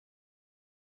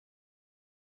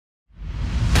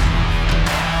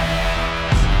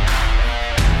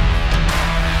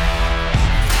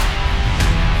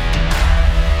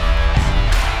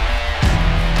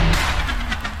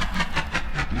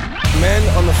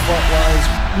front lines.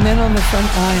 Men on the front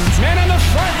lines. Men on the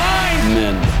front lines.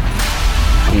 Men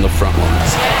on the front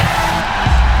lines.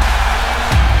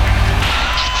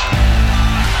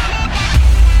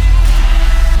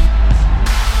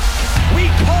 We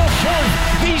call forth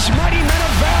these mighty men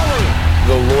of valor.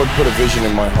 The Lord put a vision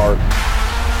in my heart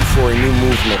for a new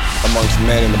movement amongst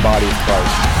men in the body of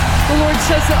Christ. The Lord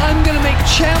says that I'm going to make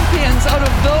champions out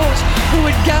of those who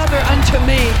would gather unto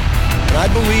me. And I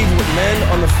believe what men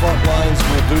on the front lines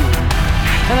will do.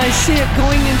 And I see it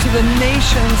going into the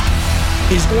nations.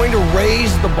 He's going to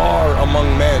raise the bar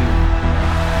among men.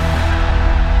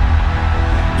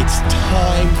 It's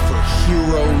time for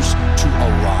heroes to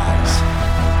arise.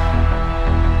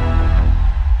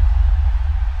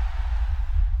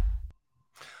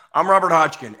 I'm Robert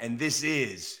Hotchkin, and this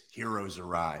is Heroes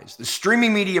Arise, the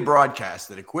streaming media broadcast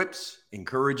that equips,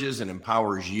 encourages, and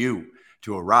empowers you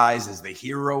to arise as the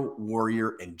hero,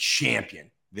 warrior, and champion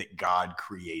that God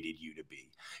created you to be.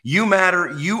 You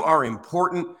matter, you are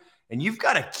important, and you've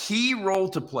got a key role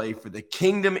to play for the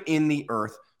kingdom in the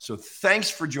earth. So thanks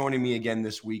for joining me again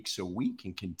this week so we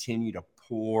can continue to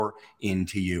pour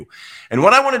into you. And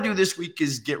what I want to do this week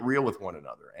is get real with one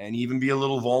another and even be a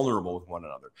little vulnerable with one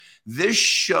another. This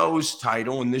show's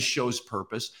title and this show's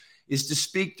purpose is to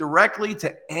speak directly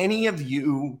to any of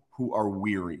you who are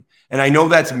weary. And I know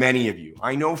that's many of you.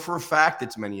 I know for a fact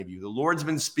it's many of you. The Lord's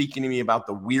been speaking to me about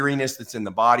the weariness that's in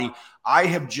the body. I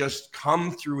have just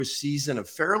come through a season of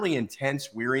fairly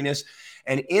intense weariness.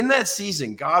 And in that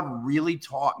season, God really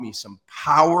taught me some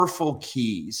powerful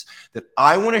keys that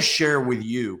I want to share with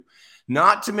you.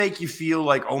 Not to make you feel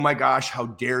like, oh my gosh, how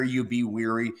dare you be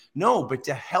weary? No, but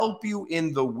to help you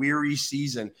in the weary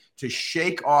season, to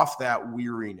shake off that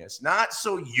weariness. Not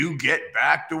so you get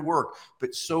back to work,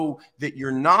 but so that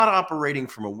you're not operating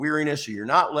from a weariness or you're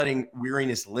not letting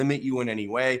weariness limit you in any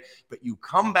way, but you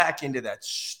come back into that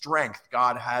strength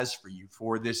God has for you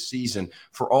for this season,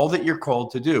 for all that you're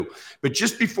called to do. But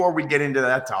just before we get into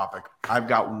that topic, I've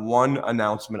got one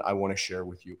announcement I want to share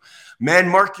with you. Men,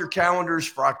 mark your calendars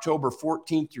for October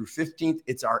 14th through 15th.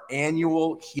 It's our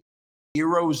annual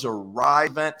Heroes Arise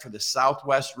event for the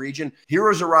Southwest region.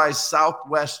 Heroes Arise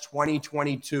Southwest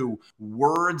 2022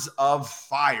 Words of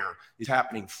Fire is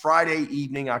happening Friday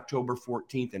evening, October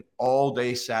 14th, and all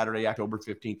day Saturday, October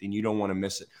 15th, and you don't want to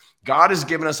miss it. God has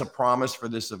given us a promise for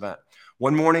this event.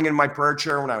 One morning in my prayer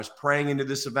chair when I was praying into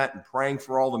this event and praying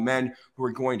for all the men who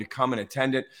are going to come and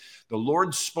attend it, the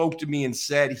Lord spoke to me and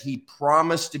said he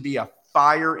promised to be a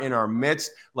fire in our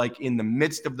midst, like in the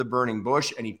midst of the burning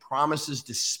bush, and he promises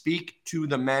to speak to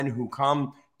the men who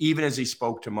come, even as he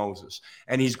spoke to Moses.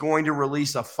 And he's going to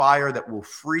release a fire that will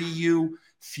free you,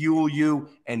 fuel you,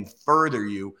 and further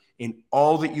you in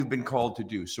all that you've been called to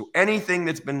do. So anything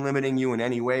that's been limiting you in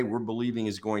any way, we're believing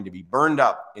is going to be burned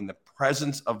up in the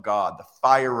presence of God, the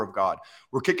fire of God.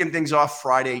 We're kicking things off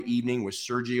Friday evening with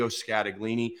Sergio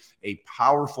Scataglini, a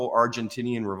powerful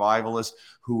Argentinian revivalist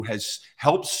who has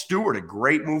helped steward a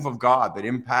great move of God that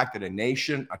impacted a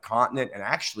nation, a continent, and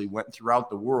actually went throughout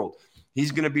the world.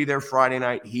 He's going to be there Friday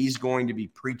night. He's going to be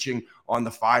preaching on the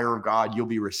fire of God. You'll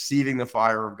be receiving the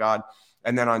fire of God.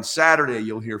 And then on Saturday,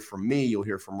 you'll hear from me. You'll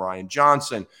hear from Ryan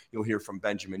Johnson. You'll hear from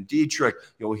Benjamin Dietrich.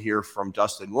 You'll hear from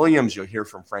Dustin Williams. You'll hear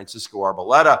from Francisco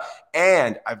Arboleda.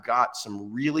 And I've got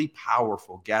some really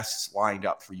powerful guests lined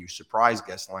up for you, surprise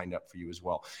guests lined up for you as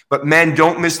well. But men,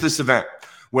 don't miss this event.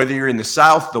 Whether you're in the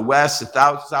South, the West,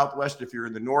 the Southwest, if you're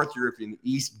in the North, or if you're in the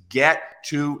East, get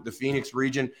to the Phoenix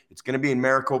region. It's going to be in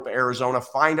Maricopa, Arizona.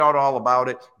 Find out all about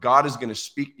it. God is going to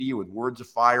speak to you with words of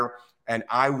fire, and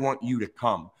I want you to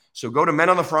come. So go to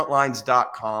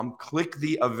menonthefrontlines.com, click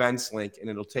the events link, and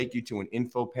it'll take you to an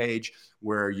info page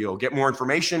where you'll get more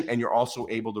information, and you're also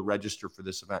able to register for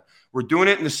this event. We're doing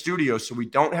it in the studio, so we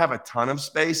don't have a ton of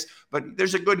space, but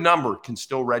there's a good number can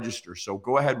still register. So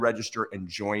go ahead, register, and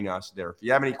join us there. If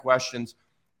you have any questions,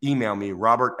 email me,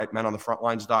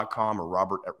 robert@menonthefrontlines.com or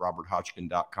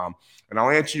robert@roberthotchkin.com, and I'll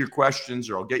answer your questions,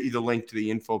 or I'll get you the link to the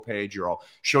info page, or I'll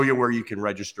show you where you can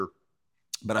register.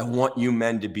 But I want you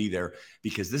men to be there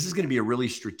because this is going to be a really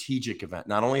strategic event,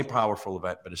 not only a powerful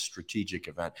event, but a strategic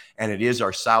event. And it is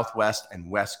our Southwest and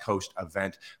West Coast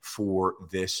event for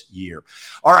this year.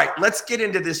 All right, let's get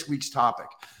into this week's topic.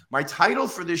 My title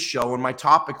for this show and my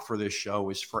topic for this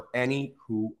show is For Any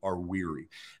Who Are Weary.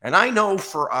 And I know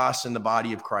for us in the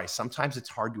body of Christ, sometimes it's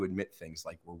hard to admit things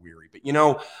like we're weary. But you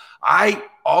know, I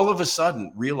all of a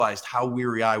sudden realized how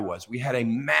weary I was. We had a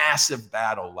massive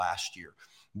battle last year.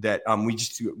 that we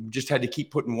just had to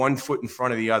keep putting one foot in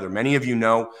front of the other. Many of you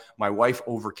know my wife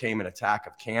overcame an attack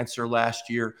of cancer last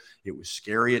year. It was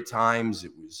scary at times.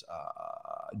 It was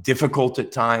difficult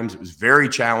at times. It was very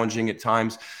challenging at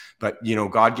times. But,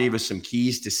 God gave us some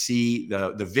keys to see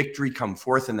the victory come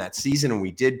forth in that season. And we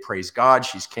did, praise God.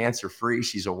 She's cancer-free.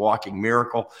 She's a walking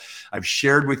miracle. I've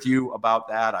shared with you about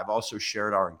that. I've also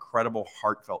shared our incredible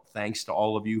heartfelt thanks to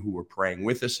all of you who were praying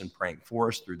with us and praying for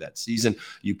us through that season.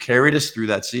 You carried us through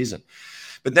that season.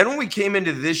 But then when we came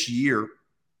into this year,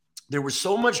 there was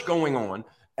so much going on.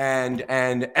 And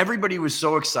everybody was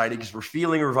so excited because we're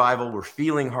feeling revival. We're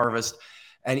feeling harvest.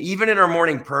 And even in our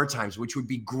morning prayer times, which would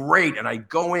be great, and I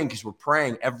go in because we're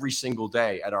praying every single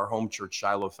day at our home church,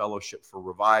 Shiloh Fellowship, for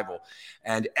revival.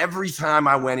 And every time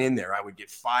I went in there, I would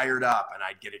get fired up and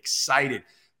I'd get excited.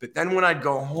 But then when I'd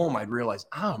go home, I'd realize,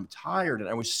 I'm tired. And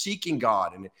I was seeking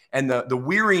God. And the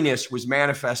weariness was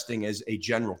manifesting as a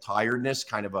general tiredness,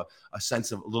 kind of a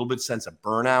little bit sense of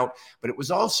burnout. But it was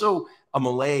also a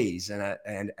malaise and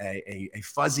a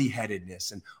fuzzy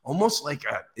headedness, and almost like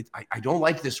I don't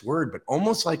like this word, but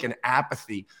almost like an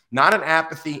apathy, not an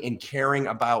apathy in caring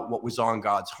about what was on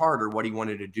God's heart or what he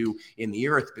wanted to do in the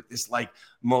earth, but this like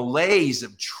malaise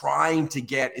of trying to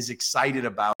get as excited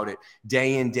about it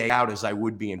day in, day out as I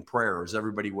would be in prayer, as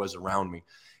everybody was around me.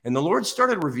 And the Lord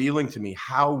started revealing to me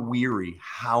how weary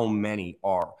how many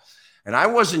are. And I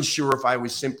wasn't sure if I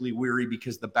was simply weary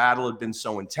because the battle had been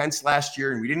so intense last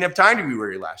year and we didn't have time to be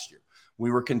weary last year.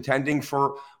 We were contending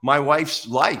for my wife's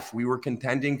life. We were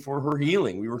contending for her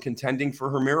healing. We were contending for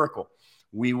her miracle.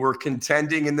 We were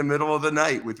contending in the middle of the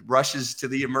night with rushes to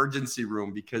the emergency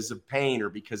room because of pain or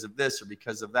because of this or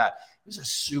because of that. It was a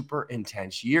super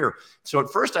intense year. So at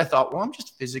first I thought, well, I'm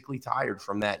just physically tired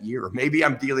from that year. Or maybe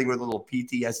I'm dealing with a little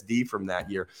PTSD from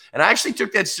that year. And I actually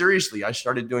took that seriously. I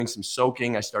started doing some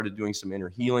soaking. I started doing some inner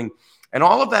healing. And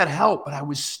all of that helped, but I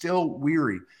was still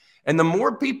weary. And the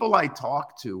more people I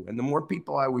talked to and the more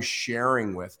people I was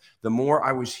sharing with, the more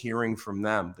I was hearing from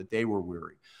them that they were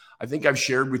weary. I think I've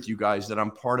shared with you guys that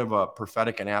I'm part of a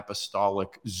prophetic and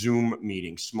apostolic Zoom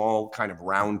meeting, small kind of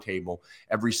round table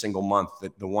every single month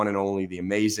that the one and only, the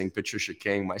amazing Patricia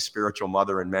King, my spiritual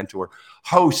mother and mentor,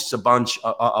 hosts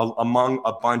among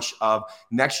a bunch of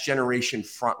next generation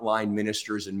frontline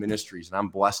ministers and ministries. And I'm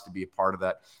blessed to be a part of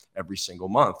that every single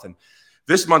month. And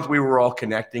this month we were all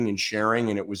connecting and sharing,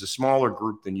 and it was a smaller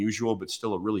group than usual, but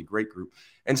still a really great group.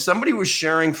 And somebody was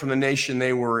sharing from the nation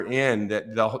they were in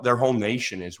that their whole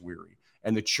nation is weary,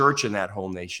 and the church in that whole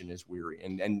nation is weary,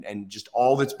 and just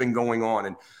all that's been going on.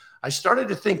 And I started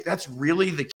to think that's really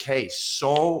the case.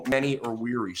 So many are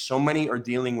weary. So many are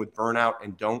dealing with burnout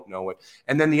and don't know it.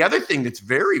 And then the other thing that's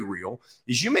very real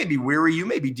is you may be weary, you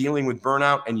may be dealing with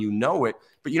burnout and you know it,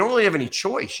 but you don't really have any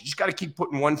choice. You just got to keep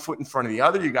putting one foot in front of the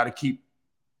other. You got to keep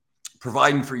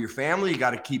providing for your family. You got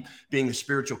to keep being the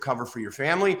spiritual cover for your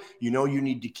family. You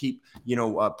need to keep,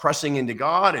 pressing into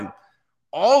God and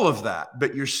all of that,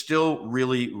 but you're still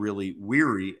really, really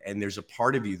weary. And there's a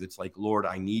part of you that's like, Lord,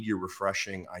 I need your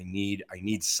refreshing. I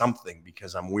need something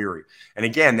because I'm weary. And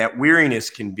again, that weariness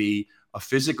can be a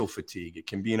physical fatigue. It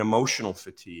can be an emotional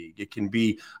fatigue. It can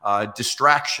be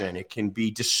distraction. It can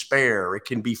be despair. It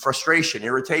can be frustration,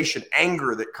 irritation,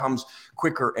 anger that comes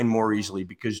quicker and more easily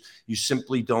because you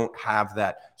simply don't have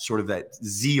that sort of that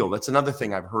zeal. That's another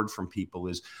thing I've heard from people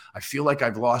is I feel like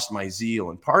I've lost my zeal.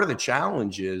 And part of the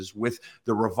challenge is with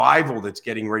the revival that's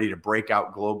getting ready to break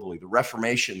out globally, the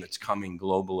reformation that's coming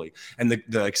globally, and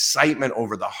the excitement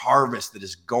over the harvest that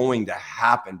is going to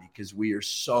happen because we are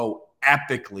so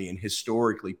epically and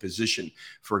historically positioned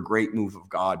for a great move of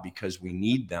God because we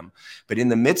need them. But in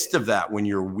the midst of that, when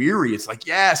you're weary, it's like,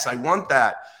 yes, I want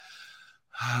that.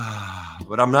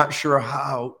 But I'm not sure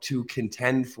how to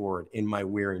contend for it in my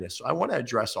weariness. So I want to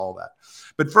address all that.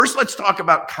 But first, let's talk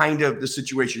about kind of the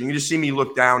situation. You can just see me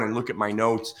look down and look at my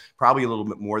notes, probably a little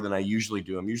bit more than I usually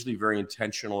do. I'm usually very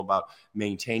intentional about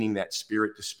maintaining that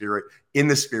spirit to spirit, in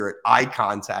the spirit, eye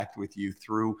contact with you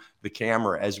through the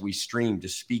camera as we stream to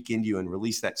speak into you and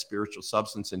release that spiritual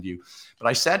substance into you. But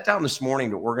I sat down this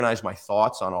morning to organize my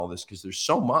thoughts on all this because there's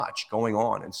so much going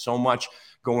on and so much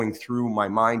going through my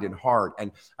mind and heart.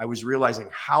 And I was realizing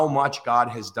how much God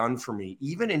has done for me,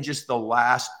 even in just the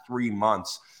last 3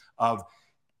 months of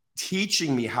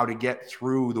teaching me how to get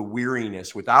through the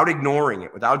weariness without ignoring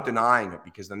it, without denying it,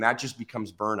 because then that just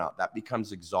becomes burnout. That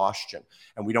becomes exhaustion.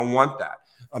 And we don't want that.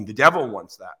 The devil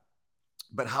wants that.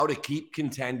 But how to keep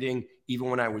contending even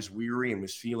when I was weary and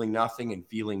was feeling nothing and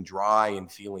feeling dry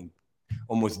and feeling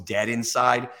almost dead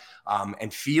inside,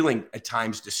 and feeling at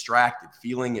times distracted,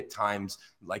 feeling at times,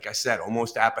 like I said,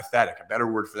 almost apathetic. A better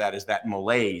word for that is that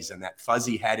malaise and that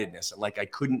fuzzy-headedness, and like I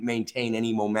couldn't maintain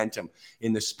any momentum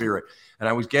in the spirit. And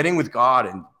I was getting with God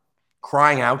and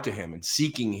crying out to him and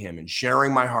seeking him and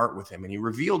sharing my heart with him. And he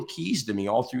revealed keys to me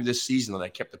all through this season that I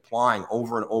kept applying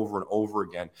over and over and over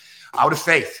again out of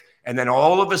faith. And then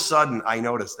all of a sudden, I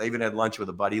noticed, I even had lunch with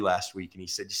a buddy last week, and he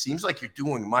said, it seems like you're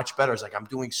doing much better. I was like, I'm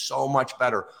doing so much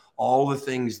better. All the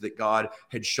things that God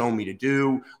had shown me to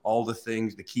do, all the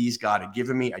things, the keys God had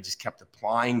given me, I just kept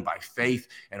applying by faith.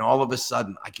 And all of a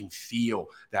sudden, I can feel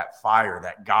that fire,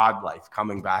 that God life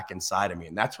coming back inside of me.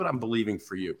 And that's what I'm believing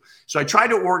for you. So I tried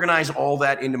to organize all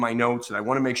that into my notes, and I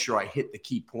want to make sure I hit the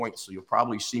key points. So you'll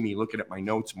probably see me looking at my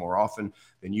notes more often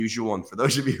than usual. And for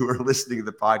those of you who are listening to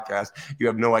the podcast, you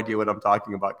have no idea what I'm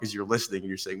talking about because you're listening and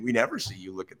you're saying, we never see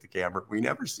you look at the camera. We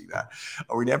never see that.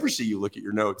 Or we never see you look at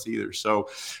your notes either. So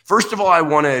first of all, I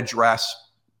want to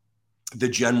address the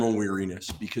general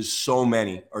weariness because so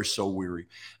many are so weary.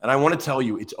 And I want to tell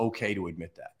you, it's okay to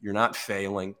admit that. You're not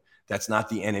failing. That's not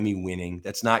the enemy winning.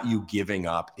 That's not you giving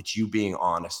up. It's you being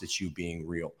honest. It's you being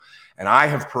real. And I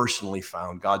have personally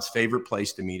found God's favorite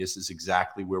place to meet us is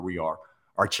exactly where we are.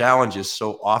 Our challenge is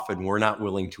so often we're not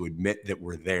willing to admit that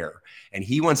we're there. And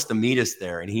he wants to meet us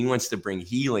there, and he wants to bring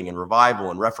healing and revival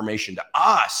and reformation to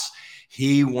us.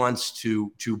 He wants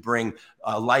to bring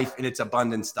life in its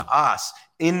abundance to us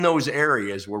in those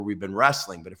areas where we've been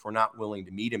wrestling. But if we're not willing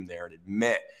to meet him there and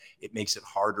admit, it makes it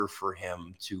harder for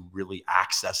him to really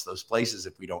access those places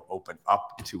if we don't open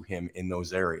up to him in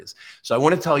those areas. So I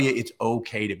want to tell you, it's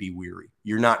okay to be weary.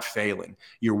 You're not failing.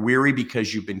 You're weary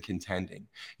because you've been contending.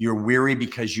 You're weary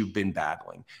because you've been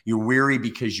battling. You're weary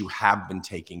because you have been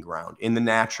taking ground in the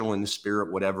natural, in the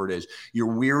spirit, whatever it is.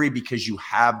 You're weary because you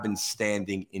have been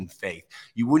standing in faith.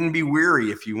 You wouldn't be weary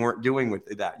if you weren't doing with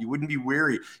that. You wouldn't be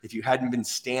weary if you hadn't been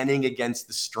standing against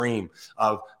the stream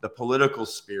of the political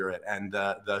spirit and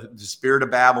the spirit of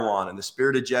Babylon and the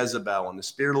spirit of Jezebel and the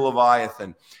spirit of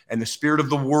Leviathan and the spirit of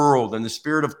the world and the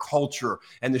spirit of culture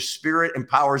and the spirit and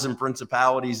powers and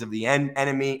principalities of the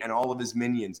enemy and all of his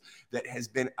minions that has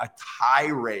been a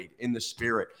tirade in the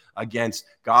spirit against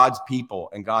God's people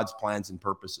and God's plans and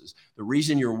purposes. The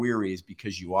reason you're weary is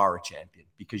because you are a champion,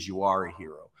 because you are a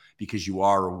hero, because you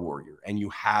are a warrior and you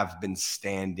have been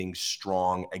standing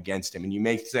strong against him. And you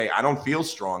may say, I don't feel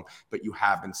strong, but you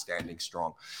have been standing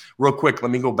strong. Real quick,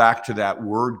 let me go back to that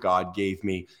word God gave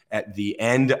me at the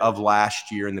end of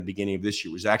last year and the beginning of this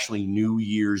year. It was actually New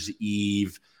Year's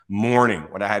Eve morning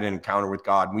when I had an encounter with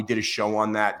God. And we did a show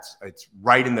on that. It's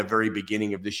right in the very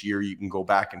beginning of this year. You can go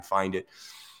back and find it.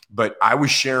 But I was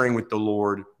sharing with the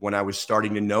Lord when I was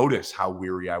starting to notice how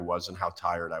weary I was and how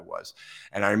tired I was.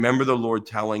 And I remember the Lord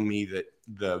telling me that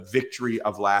the victory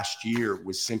of last year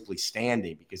was simply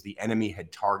standing because the enemy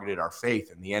had targeted our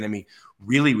faith. And the enemy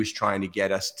really was trying to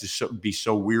get us to be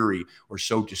so weary or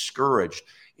so discouraged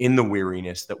in the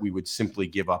weariness that we would simply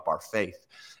give up our faith.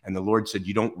 And the Lord said,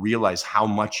 you don't realize how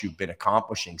much you've been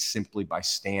accomplishing simply by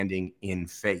standing in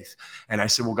faith. And I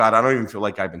said, well, God, I don't even feel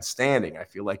like I've been standing. I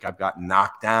feel like I've gotten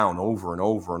knocked down over and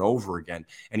over and over again.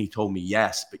 And he told me,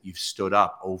 yes, but you've stood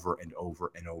up over and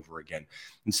over and over again.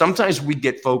 And sometimes we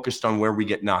get focused on where we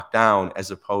get knocked down as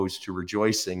opposed to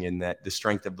rejoicing in that the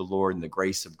strength of the Lord and the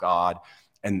grace of God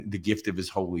and the gift of his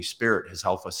Holy Spirit has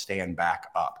helped us stand back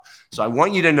up. So I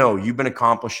want you to know you've been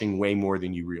accomplishing way more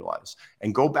than you realize.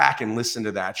 And go back and listen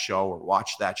to that show or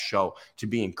watch that show to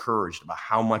be encouraged about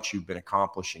how much you've been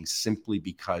accomplishing simply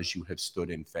because you have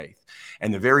stood in faith.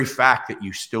 And the very fact that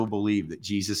you still believe that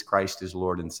Jesus Christ is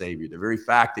Lord and Savior, the very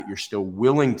fact that you're still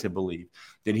willing to believe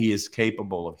that he is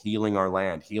capable of healing our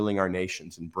land, healing our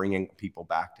nations, and bringing people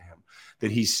back to him, that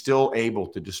he's still able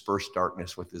to disperse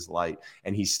darkness with his light,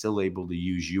 and he's still able to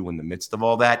use you in the midst of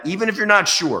all that. Even if you're not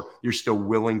sure, you're still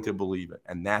willing to believe it,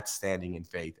 and that's standing in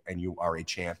faith, and you are a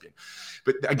champion.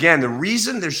 But again, the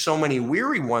reason there's so many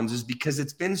weary ones is because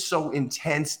it's been so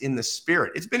intense in the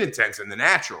spirit. It's been intense in the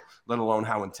natural, let alone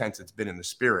how intense it's been in the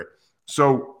spirit.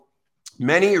 So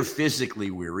many are physically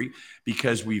weary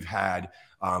because we've had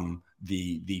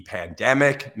the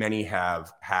pandemic. Many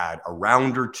have had a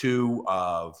round or two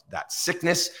of that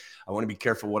sickness. I want to be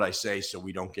careful what I say so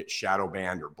we don't get shadow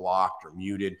banned or blocked or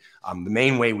muted. The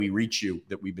main way we reach you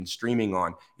that we've been streaming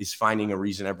on is finding a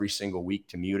reason every single week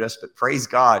to mute us. But praise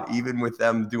God, even with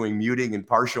them doing muting and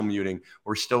partial muting,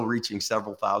 we're still reaching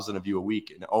several thousand of you a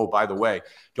week. And oh, by the way,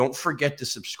 don't forget to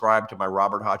subscribe to my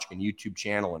Robert Hotchkin YouTube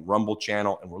channel and Rumble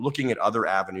channel. And we're looking at other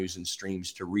avenues and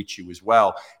streams to reach you as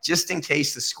well, just in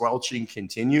case the squelching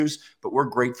continues. But we're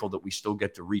grateful that we still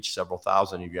get to reach several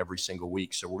thousand of you every single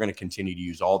week. So we're going to continue to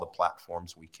use all the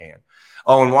platforms we can.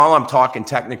 Oh, and while I'm talking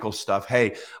technical stuff,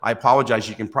 hey, I apologize.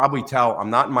 You can probably tell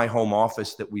I'm not in my home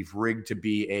office that we've rigged to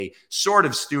be a sort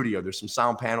of studio. There's some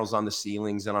sound panels on the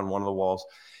ceilings and on one of the walls.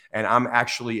 And I'm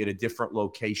actually at a different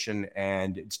location,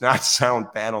 and it's not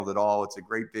sound paneled at all. It's a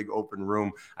great big open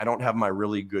room. I don't have my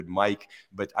really good mic,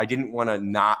 but I didn't want to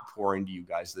not pour into you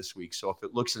guys this week. So if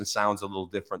it looks and sounds a little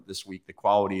different this week, the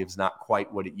quality is not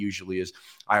quite what it usually is.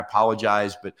 I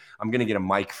apologize, but I'm going to get a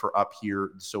mic for up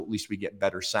here so at least we get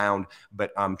better sound.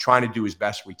 But I'm trying to do as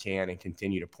best we can and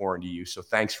continue to pour into you. So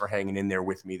thanks for hanging in there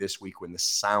with me this week when the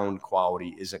sound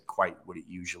quality isn't quite what it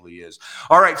usually is.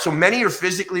 All right, so many are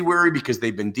physically weary because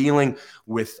they've been dealing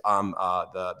with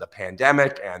the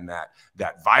pandemic and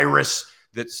that virus.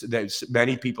 That's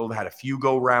many people have had a few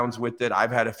go rounds with it.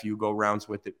 I've had a few go rounds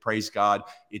with it. Praise God.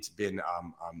 It's been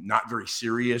not very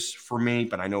serious for me,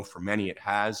 but I know for many it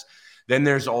has. Then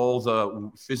there's all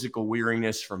the physical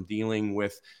weariness from dealing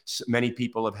with. Many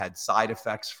people have had side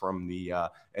effects from the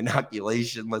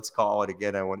inoculation, let's call it.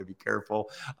 Again, I want to be careful.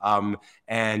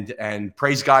 And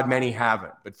praise God, many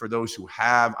haven't. But for those who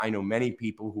have, I know many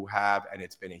people who have, and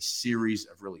it's been a series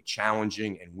of really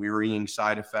challenging and wearying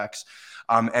side effects.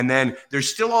 And then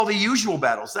there's still all the usual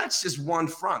battles. That's just one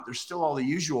front. There's still all the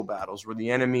usual battles where the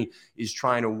enemy is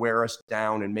trying to wear us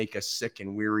down and make us sick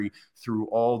and weary through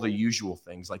all the usual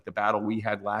things, like the battle we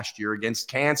had last year against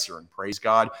cancer. And praise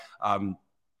God,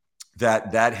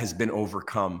 that has been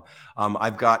overcome.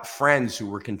 I've got friends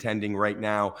who are contending right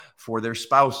now for their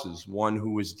spouses, one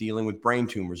who is dealing with brain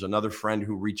tumors, another friend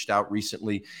who reached out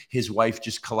recently. His wife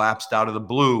just collapsed out of the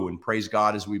blue, and praise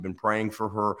God, as we've been praying for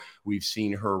her, we've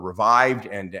seen her revived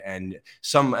and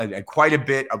quite a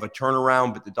bit of a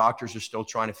turnaround, but the doctors are still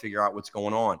trying to figure out what's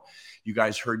going on. You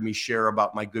guys heard me share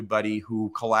about my good buddy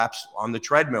who collapsed on the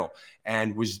treadmill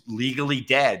and was legally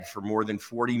dead for more than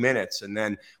 40 minutes and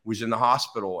then was in the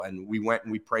hospital, and we went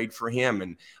and we prayed for him,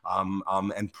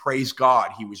 and praise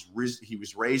God, he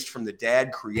was raised from the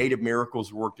dead. Creative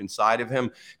miracles worked inside of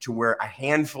him to where a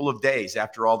handful of days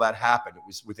after all that happened, it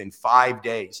was within 5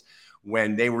 days,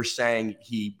 when they were saying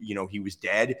he was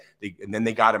dead, and then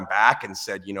they got him back and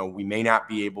said, we may not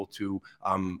be able to,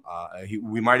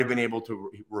 we might have been able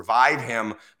to revive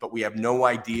him, but we have no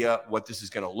idea what this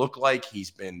is going to look like.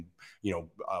 He's been,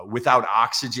 without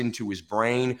oxygen to his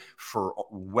brain for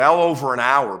well over an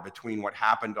hour between what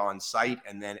happened on site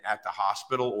and then at the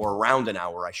hospital, or around an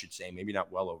hour, I should say, maybe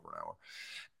not well over an hour.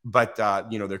 But,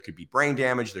 there could be brain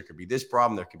damage. There could be this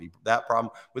problem. There could be that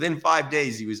problem. Within 5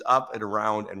 days, he was up and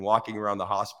around and walking around the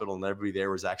hospital, and everybody there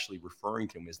was actually referring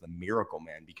to him as the miracle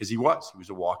man, because he was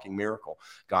a walking miracle.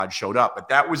 God showed up. But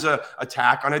that was an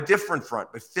attack on a different front,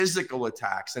 but physical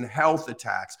attacks and health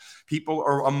attacks. People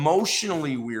are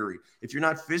emotionally weary. If you're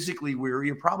not physically weary,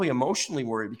 you're probably emotionally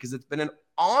weary, because it's been an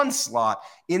onslaught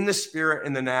in the spirit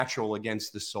and the natural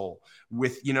against the soul,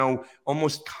 with,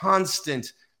 almost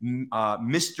constant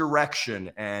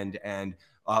misdirection and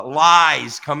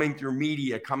lies coming through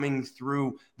media, coming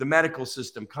through the medical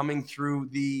system, coming through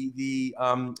the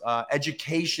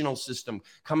educational system,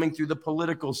 coming through the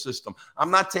political system.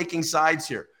 I'm not taking sides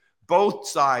here. Both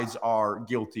sides are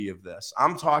guilty of this.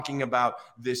 I'm talking about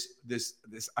this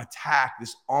attack,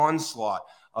 this onslaught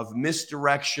of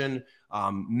misdirection,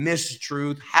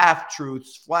 mistruth,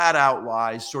 half-truths, flat-out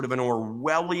lies, sort of an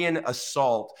Orwellian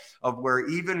assault of where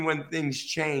even when things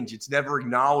change, it's never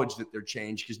acknowledged that they're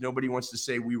changed, because nobody wants to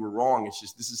say we were wrong. It's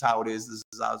just, this is how it is. This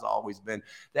is how it's always been.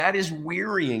 That is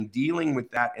wearying, dealing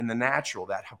with that in the natural,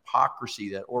 that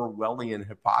hypocrisy, that Orwellian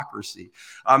hypocrisy.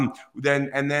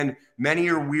 Then many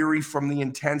are weary from the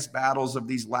intense battles of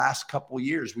these last couple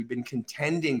years. We've been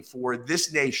contending for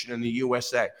this nation in the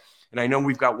USA. And I know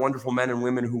we've got wonderful men and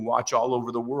women who watch all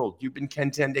over the world. You've been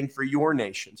contending for your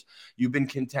nations. You've been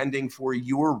contending for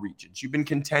your regions. You've been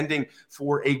contending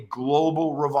for a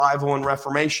global revival and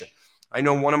reformation. I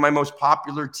know one of my most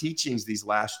popular teachings these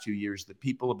last 2 years that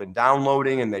people have been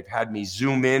downloading, and they've had me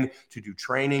zoom in to do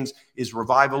trainings, is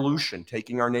Revivolution,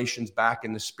 taking our nations back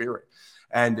in the spirit.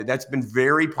 And that's been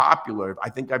very popular. I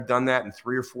think I've done that in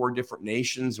 3 or 4 different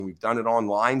nations, and we've done it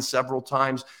online several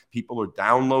times. People are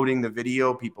downloading the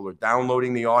video. People are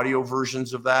downloading the audio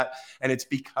versions of that. And it's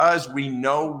because we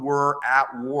know we're at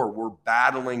war. We're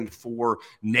battling for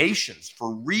nations,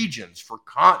 for regions, for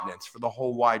continents, for the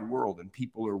whole wide world. And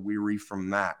people are weary from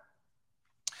that.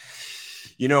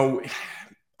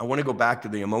 I want to go back to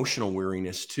the emotional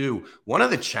weariness too. One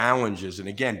of the challenges, and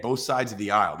again, both sides of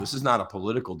the aisle, this is not a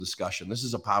political discussion. This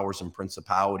is a powers and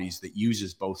principalities that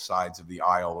uses both sides of the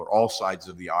aisle, or all sides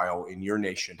of the aisle in your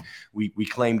nation. We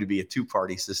claim to be a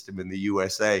two-party system in the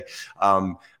USA.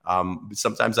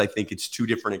 Sometimes I think it's two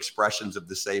different expressions of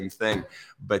the same thing.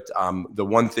 But the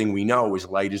one thing we know is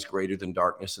light is greater than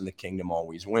darkness, and the kingdom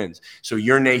always wins. So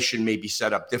your nation may be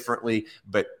set up differently,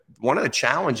 but one of the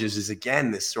challenges is,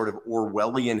 again, this sort of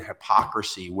Orwellian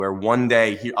hypocrisy where one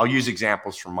day, I'll use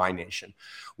examples from my nation.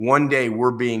 One day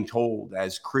we're being told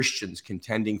as Christians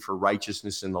contending for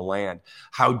righteousness in the land,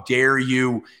 how dare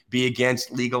you be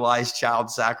against legalized child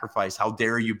sacrifice? How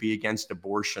dare you be against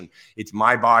abortion? It's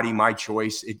my body, my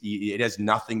choice. It has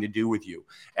nothing to do with you.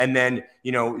 And then,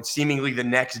 seemingly the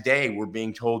next day we're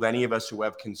being told, any of us who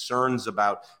have concerns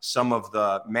about some of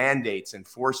the mandates and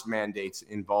forced mandates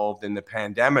involved in the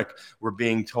pandemic, we're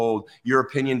being told your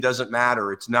opinion doesn't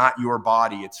matter. It's not your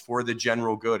body. It's for the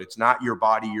general good. It's not your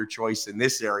body, your choice in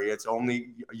this area. It's only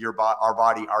our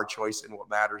body, our choice, and what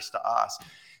matters to us.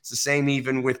 It's the same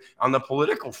even on the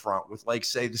political front with, like,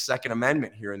 say, the Second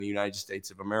Amendment here in the United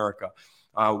States of America.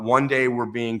 One day we're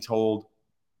being told,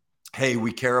 hey,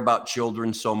 we care about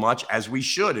children so much, as we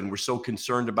should, and we're so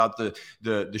concerned about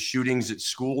the shootings at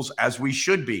schools, as we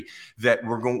should be, that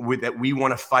we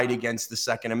want to fight against the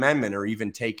Second Amendment or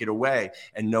even take it away,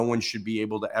 and no one should be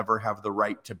able to ever have the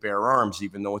right to bear arms,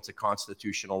 even though it's a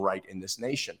constitutional right in this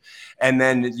nation. And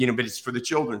then, but it's for the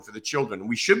children.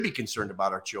 We should be concerned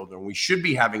about our children. We should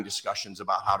be having discussions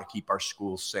about how to keep our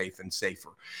schools safe and safer.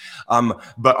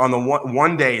 But on the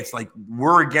one day, it's like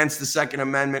we're against the Second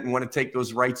Amendment and want to take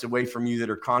those rights away from you that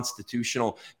are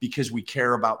constitutional because we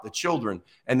care about the children.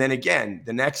 And then again,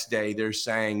 the next day they're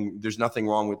saying there's nothing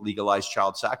wrong with legalized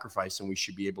child sacrifice and we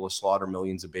should be able to slaughter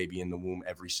millions of babies in the womb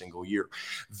every single year.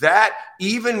 That,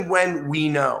 even when we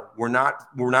know we're not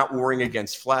warring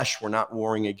against flesh, we're not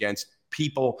warring against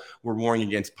people, we're warring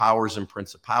against powers and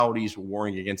principalities, we're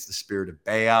warring against the spirit of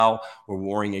Baal, we're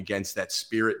warring against that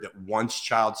spirit that wants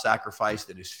child sacrifice,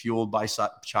 that is fueled by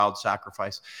child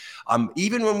sacrifice.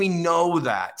 Even when we know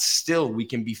that, still we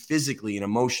can be physically and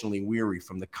emotionally weary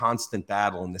from the constant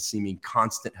battle and the seeming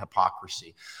constant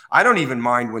hypocrisy. I don't even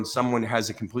mind when someone has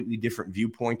a completely different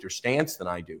viewpoint or stance than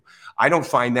I do. I don't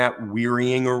find that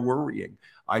wearying or worrying.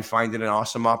 I find it an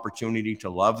awesome opportunity to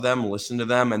love them, listen to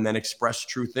them, and then express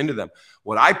truth into them.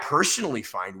 What I personally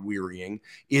find wearying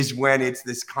is when it's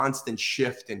this constant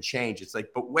shift and change. It's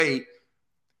like, but wait,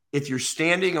 if you're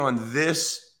standing on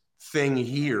this thing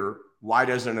here, why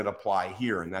doesn't it apply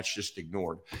here? And that's just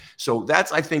ignored. So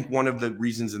that's, I think, one of the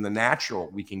reasons in the natural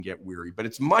we can get weary. But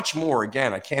it's much more,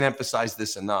 again, I can't emphasize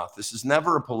this enough. This is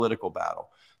never a political battle.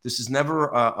 This is never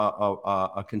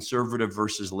a conservative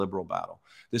versus liberal battle.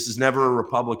 This is never a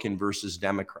Republican versus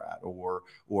Democrat or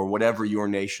whatever your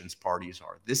nation's parties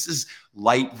are. This is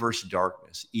light versus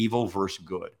darkness, evil versus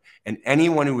good. And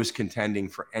anyone who is contending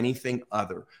for anything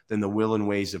other than the will and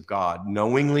ways of God,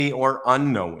 knowingly or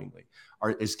unknowingly,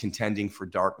 is contending for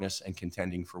darkness and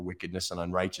contending for wickedness and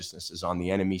unrighteousness, is on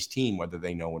the enemy's team, whether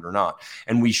they know it or not.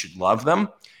 And we should love them.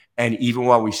 And even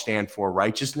while we stand for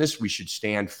righteousness, we should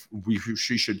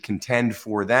contend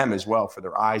for them as well, for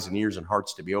their eyes and ears and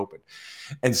hearts to be open.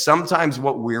 And sometimes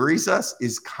what wearies us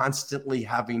is constantly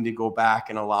having to go back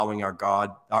and allowing our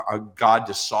God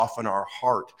to soften our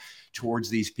heart towards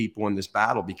these people in this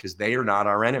battle, because they are not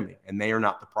our enemy and they are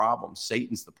not the problem.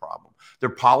 Satan's the problem.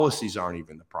 Their policies aren't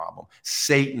even the problem.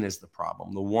 Satan is the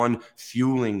problem, the one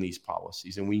fueling these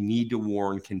policies. And we need to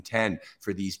war and contend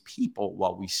for these people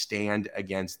while we stand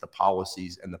against the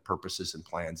policies and the purposes and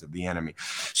plans of the enemy.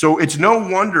 So it's no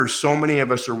wonder so many of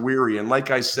us are weary. And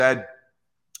like I said,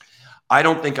 I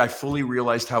don't think I fully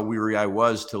realized how weary I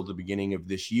was till the beginning of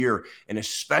this year, and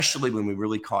especially when we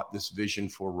really caught this vision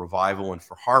for revival and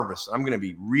for harvest. I'm going to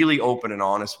be really open and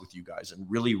honest with you guys and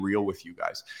really real with you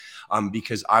guys,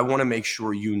 because I want to make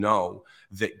sure you know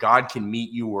that God can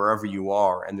meet you wherever you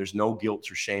are, and there's no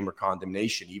guilt or shame or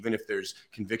condemnation, even if there's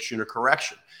conviction or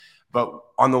correction. But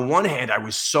on the one hand, I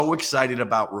was so excited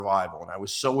about revival, and I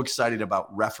was so excited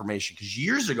about reformation, because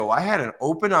years ago I had an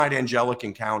open-eyed angelic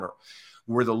encounter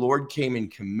where the Lord came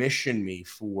and commissioned me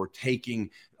for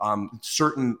taking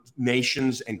certain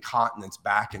nations and continents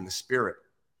back in the spirit.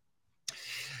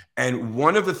 And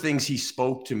one of the things he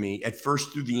spoke to me, at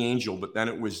first through the angel, but then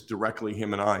it was directly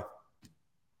him and I.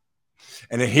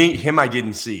 And him I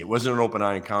didn't see. It wasn't an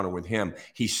open-eyed encounter with him.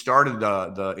 He started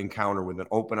the encounter with an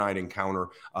open-eyed encounter,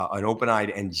 an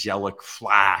open-eyed angelic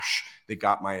flash that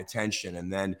got my attention.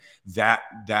 And then that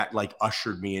like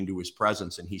ushered me into his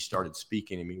presence, and he started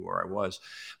speaking to me where I was.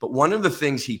 But one of the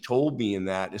things he told me in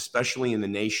that, especially in the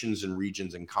nations and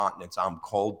regions and continents I'm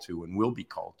called to and will be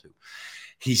called to,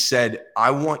 he said, I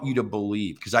want you to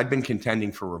believe, because I'd been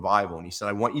contending for revival. And he said,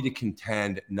 I want you to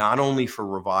contend not only for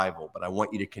revival, but I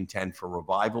want you to contend for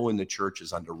revival in the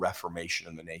churches under reformation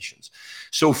in the nations.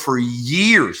 So for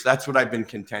years, that's what I've been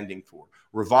contending for.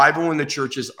 Revival in the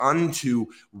churches unto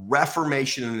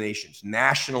reformation in the nations,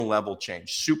 national level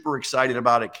change. Super excited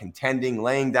about it, contending,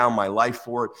 laying down my life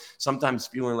for it, sometimes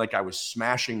feeling like I was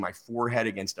smashing my forehead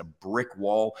against a brick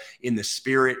wall in the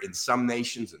spirit in some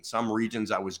nations and some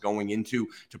regions I was going into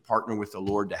to partner with the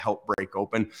Lord to help break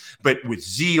open. But with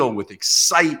zeal, with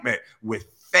excitement, with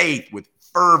faith, with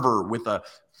fervor, with a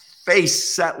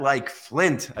face set like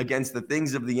flint against the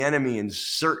things of the enemy and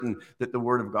certain that the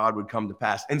word of God would come to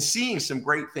pass and seeing some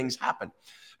great things happen.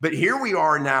 But here we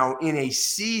are now in a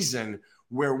season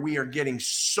where we are getting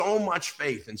so much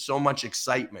faith and so much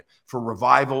excitement for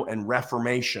revival and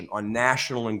reformation on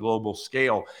national and global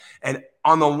scale. And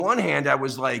on the one hand, I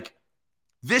was like,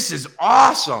 this is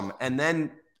awesome. And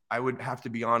then I would have to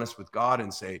be honest with God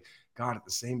and say, God, at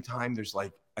the same time, there's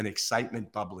like an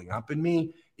excitement bubbling up in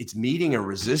me. It's meeting a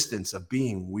resistance of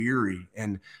being weary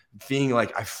and feeling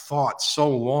like I fought so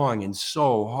long and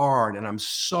so hard and I'm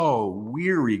so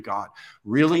weary, God.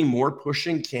 Really, more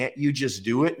pushing? Can't you just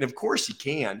do it? And of course you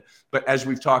can. But as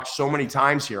we've talked so many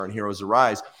times here on Heroes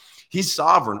Arise, he's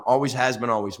sovereign, always has been,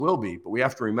 always will be. But we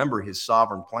have to remember his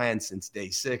sovereign plan since day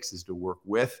 6 is to work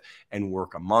with and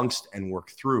work amongst and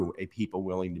work through a people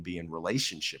willing to be in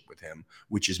relationship with him,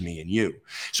 which is me and you.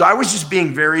 So I was just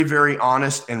being very, very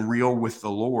honest and real with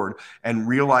the Lord and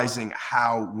realizing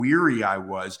how weary I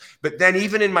was. But then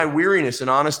even in my weariness and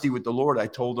honesty with the Lord, I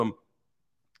told him,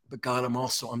 but God, I'm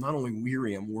not only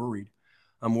weary, I'm worried.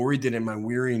 I'm worried that in my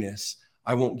weariness,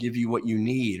 I won't give you what you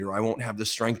need, or I won't have the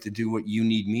strength to do what you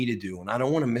need me to do. And I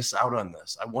don't want to miss out on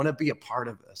this. I want to be a part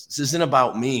of this. This isn't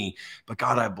about me, but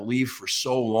God, I believe for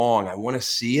so long. I want to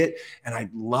see it. And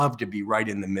I'd love to be right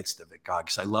in the midst of it, God,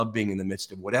 because I love being in the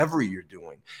midst of whatever you're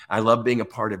doing. I love being a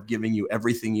part of giving you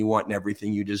everything you want and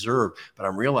everything you deserve. But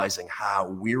I'm realizing how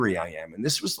weary I am. And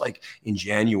this was like in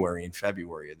January and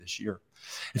February of this year.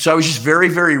 And so I was just very,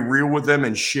 very real with them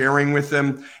and sharing with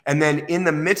them. And then in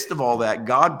the midst of all that,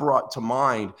 God brought to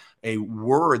mind a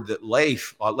word that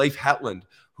Leif Hetland,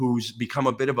 who's become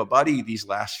a bit of a buddy these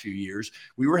last few years,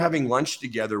 we were having lunch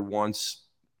together once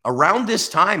around this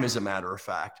time, as a matter of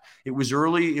fact. It was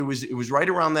early. It was right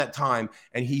around that time.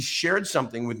 And he shared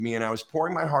something with me and I was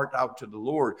pouring my heart out to the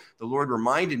Lord. The Lord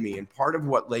reminded me, and part of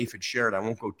what Leif had shared, I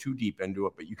won't go too deep into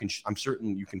it, but I'm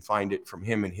certain you can find it from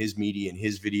him and his media and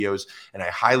his videos. And I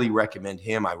highly recommend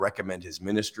him. I recommend his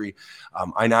ministry.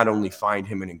 I not only find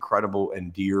him an incredible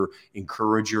and dear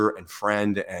encourager and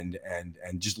friend and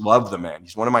just love the man.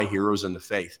 He's one of my heroes in the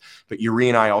faith. But Yuri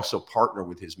and I also partner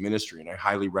with his ministry, and I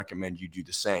highly recommend you do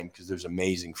the same, because there's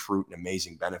amazing fruit and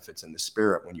amazing benefits in the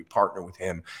spirit when you partner with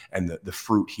him and the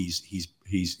fruit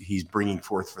he's bringing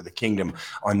forth for the kingdom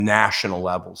on national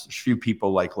levels. There's few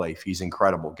people like Leif. He's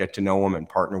incredible. Get to know him and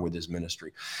partner with his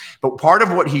ministry. But part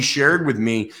of what he shared with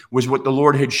me was what the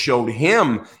Lord had showed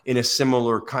him in a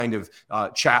similar kind of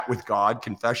chat with God,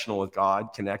 confessional with God,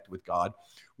 connect with God,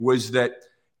 was that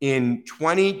in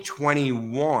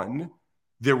 2021,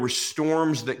 there were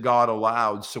storms that God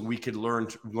allowed so we could learn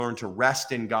to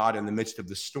rest in God in the midst of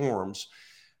the storms.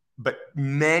 But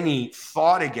many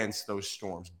fought against those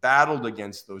storms, battled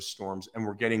against those storms, and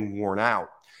were getting worn out.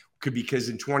 Because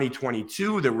in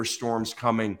 2022, there were storms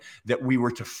coming that we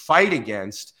were to fight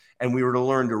against, and we were to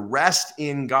learn to rest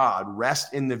in God,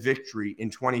 rest in the victory in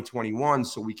 2021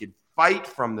 so we could fight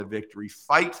from the victory,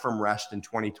 fight from rest in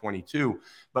 2022.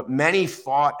 But many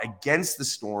fought against the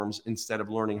storms instead of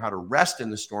learning how to rest in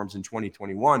the storms in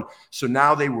 2021. So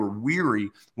now they were weary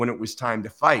when it was time to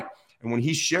fight. And when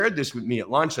he shared this with me at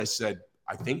lunch, I said,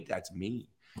 I think that's me.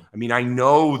 I mean, I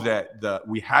know that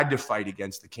we had to fight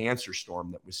against the cancer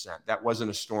storm that was sent. That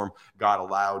wasn't a storm God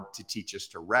allowed to teach us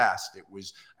to rest. It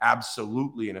was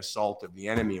absolutely an assault of the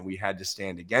enemy, and we had to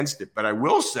stand against it. But I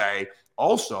will say,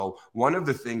 also, one of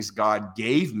the things God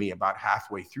gave me about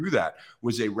halfway through that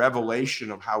was a revelation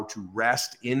of how to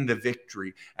rest in the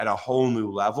victory at a whole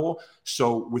new level.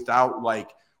 So without like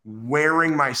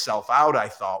wearing myself out, I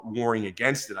thought, warring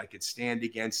against it, I could stand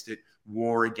against it,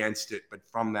 war against it, but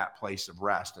from that place of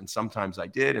rest. And sometimes I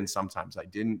did, and sometimes I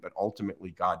didn't. But ultimately,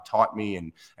 God taught me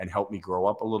and helped me grow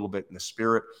up a little bit in the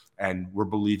spirit. And we're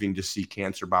believing to see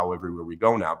cancer bow everywhere we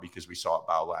go now, because we saw it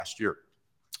bow last year.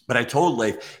 But I told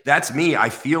Leif, that's me. I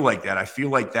feel like that. I feel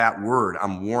like that word.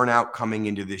 I'm worn out coming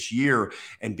into this year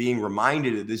and being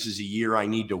reminded that this is a year I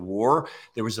need to war.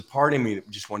 There was a part of me that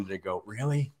just wanted to go,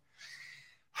 really?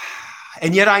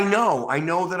 And yet I know.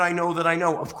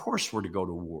 Of course we're to go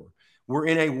to war. We're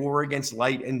in a war against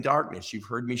light and darkness. You've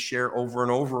heard me share over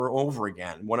and over and over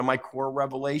again. One of my core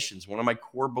revelations, one of my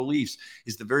core beliefs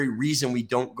is the very reason we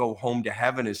don't go home to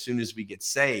heaven as soon as we get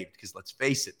saved, because let's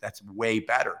face it, that's way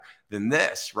better than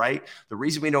this, right? The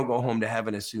reason we don't go home to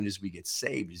heaven as soon as we get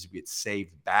saved is we get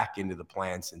saved back into the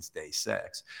plan since day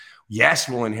 6. Yes,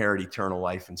 we'll inherit eternal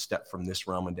life and step from this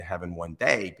realm into heaven one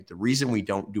day. But the reason we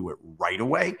don't do it right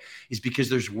away is because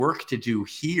there's work to do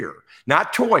here,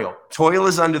 not toil. Toil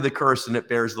is under the curse and it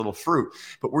bears little fruit,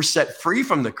 but we're set free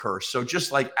from the curse. So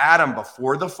just like Adam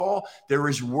before the fall, there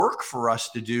is work for us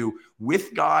to do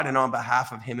with God and on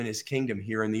behalf of him and his kingdom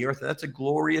here in the earth. And that's a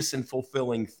glorious and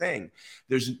fulfilling thing.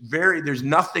 There's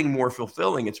nothing more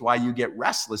fulfilling. It's why you get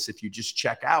restless if you just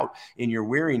check out in your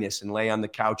weariness and lay on the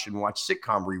couch and watch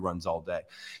sitcom reruns all day.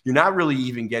 You're not really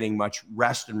even getting much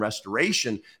rest and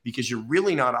restoration because you're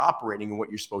really not operating in what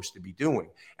you're supposed to be doing.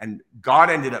 And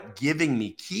God ended up giving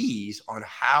me keys on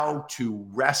how to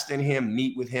rest in him,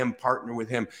 meet with him, partner with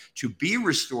him, to be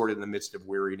restored in the midst of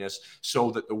weariness,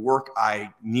 so that the work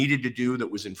I needed to do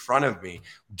that was in front of me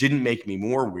didn't make me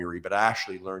more weary, but I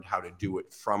actually learned how to do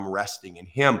it from resting in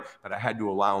him. But I had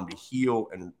to allow him to heal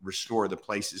and restore the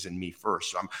places in me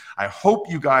first. So I hope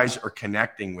you guys are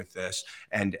connecting with this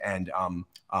and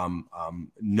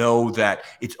know that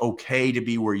it's okay to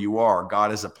be where you are.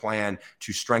 God has a plan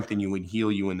to strengthen you and heal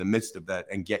you in the midst of that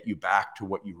and get you back to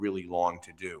what you really long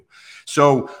to do.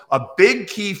 So a big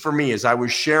key for me is I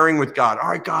was sharing with God, all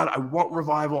right, God, I want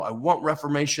revival. I want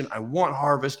reformation. I want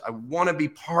harvest. I want to be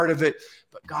part of it.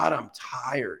 But God, I'm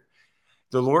tired.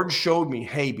 The Lord showed me,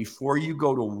 hey, before you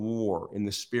go to war in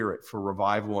the spirit for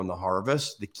revival and the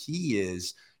harvest, the key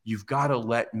is you've got to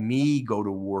let me go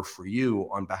to war for you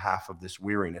on behalf of this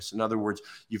weariness. In other words,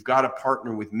 you've got to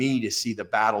partner with me to see the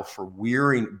battle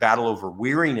over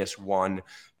weariness won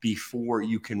before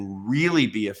you can really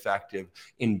be effective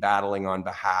in battling on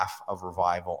behalf of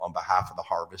revival, on behalf of the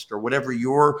harvest, or whatever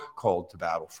you're called to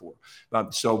battle for.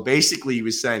 So basically he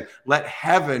was saying,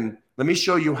 let me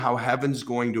show you how heaven's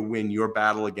going to win your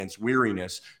battle against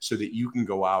weariness so that you can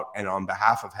go out and on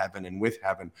behalf of heaven and with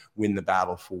heaven, win the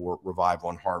battle for revival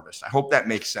and harvest. I hope that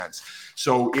makes sense.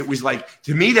 So it was like,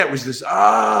 to me, that was this,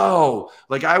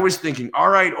 like I was thinking, all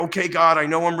right, okay, God, I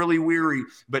know I'm really weary,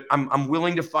 but I'm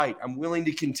willing to fight. I'm willing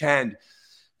to contend.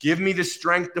 Give me the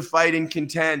strength to fight and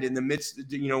contend in the midst,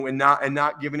 and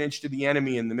not give an inch to the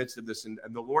enemy in the midst of this. And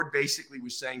the Lord basically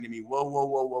was saying to me,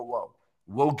 whoa.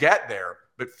 We'll get there,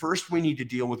 but first we need to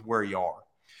deal with where you are.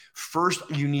 First,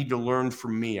 you need to learn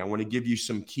from me. I want to give you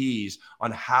some keys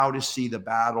on how to see the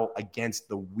battle against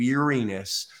the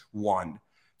weariness won.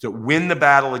 To win the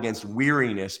battle against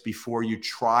weariness before you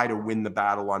try to win the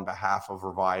battle on behalf of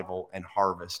revival and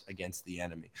harvest against the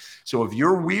enemy. So if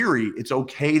you're weary, it's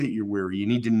okay that you're weary. You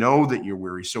need to know that you're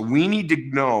weary. So we need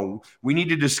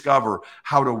to discover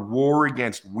how to war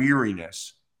against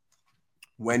weariness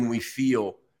when we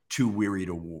feel too weary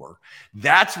to war.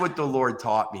 That's what the Lord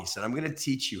taught me. He said, I'm going to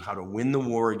teach you how to win the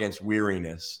war against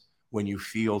weariness when you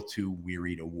feel too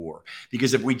weary to war.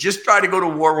 Because if we just try to go to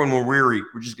war when we're weary,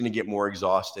 we're just going to get more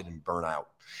exhausted and burn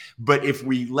out. But if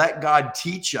we let God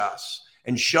teach us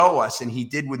and show us, and he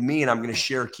did with me, and I'm going to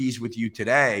share keys with you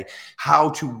today, how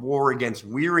to war against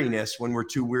weariness when we're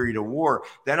too weary to war,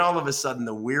 then all of a sudden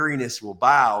the weariness will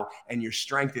bow and you're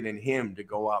strengthened in him to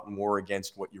go out and war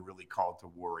against what you're really called to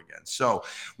war against. So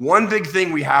one big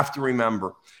thing we have to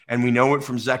remember, and we know it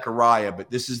from Zechariah, but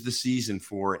this is the season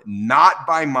for it, not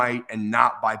by might and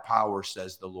not by power,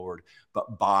 says the Lord,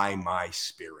 but by my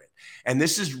spirit. And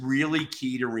this is really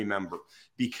key to remember,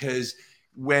 because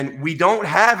when we don't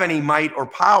have any might or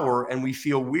power and we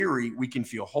feel weary, we can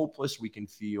feel hopeless. We can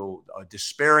feel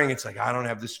despairing. It's like, I don't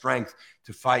have the strength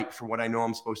to fight for what I know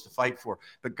I'm supposed to fight for.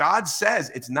 But God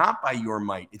says it's not by your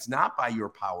might. It's not by your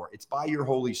power. It's by your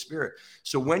Holy Spirit.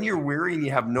 So when you're weary and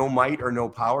you have no might or no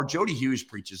power, Jody Hughes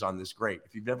preaches on this great.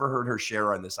 If you've never heard her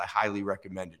share on this, I highly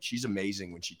recommend it. She's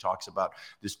amazing when she talks about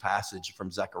this passage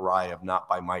from Zechariah of not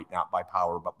by might, not by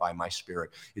power, but by my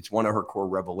spirit. It's one of her core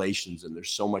revelations, and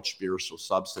there's so much spiritual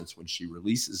substance when she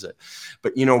releases it.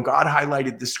 But, God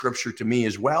highlighted this scripture to me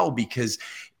as well, because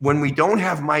when we don't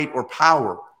have might or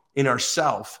power in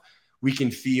ourselves, we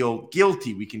can feel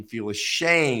guilty. We can feel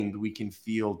ashamed. We can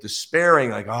feel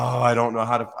despairing, like, I don't know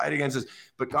how to fight against this.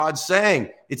 But God's saying,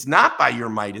 it's not by your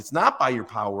might. It's not by your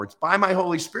power. It's by my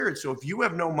Holy Spirit. So if you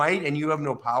have no might and you have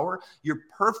no power, you're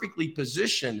perfectly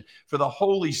positioned for the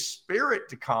Holy Spirit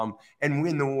to come and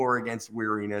win the war against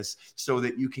weariness, so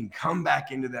that you can come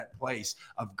back into that place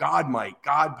of God might,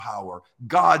 God power,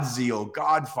 God zeal,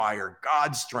 God fire,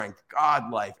 God strength,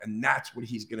 God life. And that's what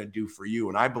he's going to do for you.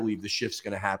 And I believe the shift's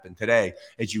going to happen today. today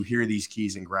as you hear these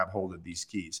keys and grab hold of these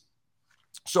keys.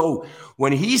 So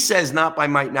when he says, not by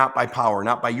might, not by power,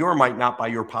 not by your might, not by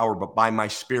your power, but by my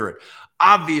spirit,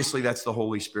 obviously that's the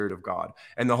Holy Spirit of God.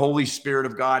 And the Holy Spirit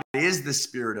of God is the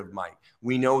spirit of might.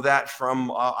 We know that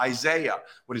from Isaiah.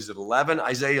 What is it, 11?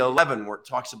 Isaiah 11, where it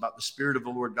talks about the Spirit of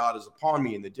the Lord God is upon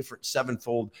me and the different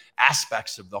sevenfold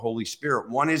aspects of the Holy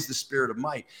Spirit. One is the spirit of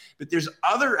might. But there's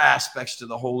other aspects to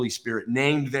the Holy Spirit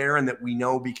named there and that we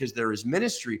know because there is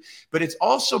ministry. But it's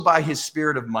also by his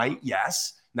spirit of might,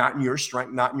 yes, not in your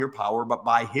strength, not in your power, but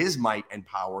by his might and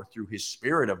power, through his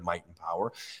spirit of might and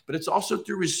power. But it's also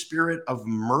through his spirit of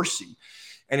mercy.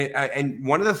 And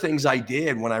one of the things I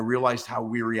did when I realized how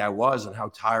weary I was and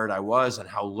how tired I was and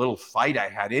how little fight I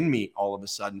had in me all of a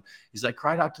sudden is I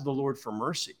cried out to the Lord for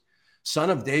mercy. Son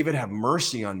of David, have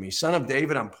mercy on me. Son of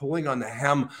David, I'm pulling on the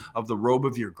hem of the robe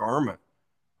of your garment.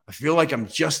 I feel like I'm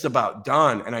just about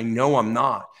done, and I know I'm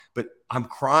not, but I'm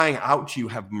crying out to you,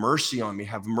 have mercy on me.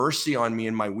 Have mercy on me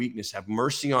in my weakness. Have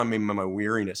mercy on me in my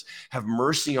weariness. Have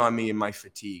mercy on me in my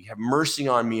fatigue. Have mercy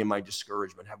on me in my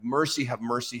discouragement. Have mercy, have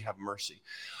mercy, have mercy.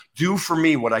 Do for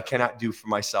me what I cannot do for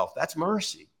myself. That's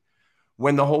mercy.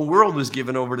 When the whole world was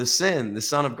given over to sin, the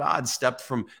Son of God stepped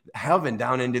from heaven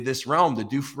down into this realm to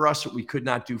do for us what we could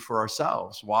not do for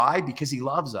ourselves. Why? Because he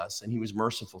loves us and he was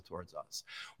merciful towards us.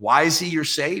 Why is he your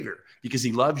Savior? Because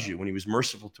he loves you and he was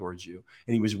merciful towards you.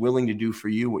 And he was willing to do for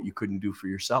you what you couldn't do for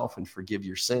yourself and forgive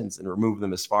your sins and remove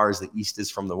them as far as the east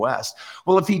is from the west.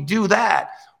 Well, if he'd do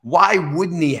that, why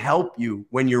wouldn't he help you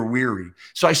when you're weary?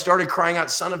 So I started crying out,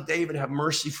 Son of David, have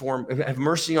mercy have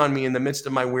mercy on me in the midst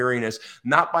of my weariness,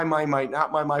 not by my might,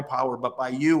 not by my power, but by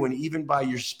you and even by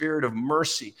your spirit of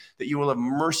mercy, that you will have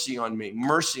mercy on me,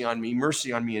 mercy on me,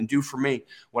 mercy on me, and do for me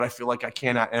what I feel like I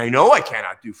cannot, and I know I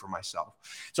cannot do for myself.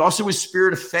 It's also his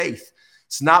spirit of faith.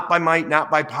 It's not by might, not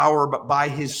by power, but by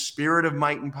his spirit of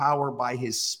might and power, by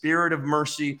his spirit of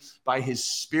mercy, by his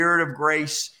spirit of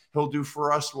grace. He'll do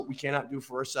for us what we cannot do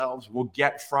for ourselves. We'll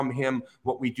get from him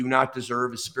what we do not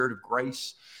deserve, his spirit of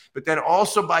grace. But then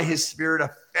also by his spirit of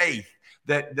faith,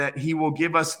 that he will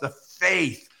give us the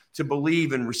faith to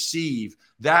believe and receive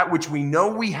that which we know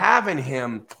we have in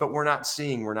him, but we're not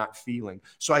seeing, we're not feeling.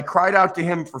 So I cried out to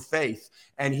him for faith,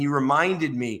 and he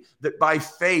reminded me that by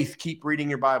faith, keep reading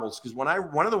your Bibles. Because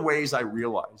one of the ways I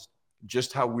realized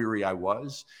just how weary I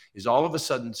was is all of a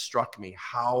sudden struck me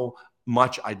how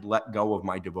much I'd let go of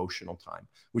my devotional time,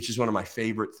 which is one of my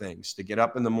favorite things, to get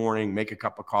up in the morning, make a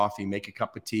cup of coffee, make a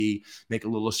cup of tea, make a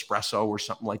little espresso or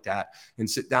something like that, and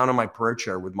sit down on my prayer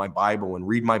chair with my Bible and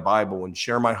read my Bible and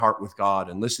share my heart with God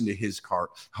and listen to his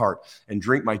heart and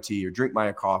drink my tea or drink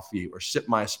my coffee or sip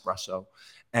my espresso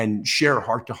and share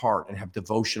heart to heart and have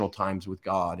devotional times with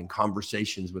God and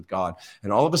conversations with God.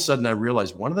 And all of a sudden I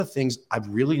realized one of the things I've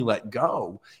really let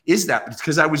go is that it's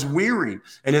because I was weary.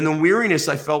 And in the weariness,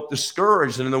 I felt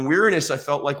discouraged. And in the weariness, I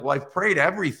felt like, well, I've prayed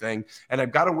everything and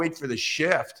I've got to wait for the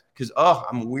shift because,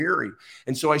 I'm weary.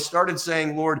 And so I started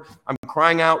saying, Lord, I'm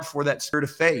crying out for that spirit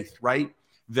of faith, right?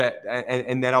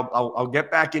 And then I'll get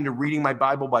back into reading my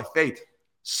Bible by faith.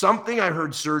 Something I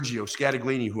heard Sergio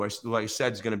Scataglini, who like I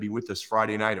said is going to be with us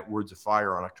Friday night at Words of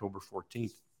Fire on October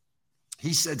 14th.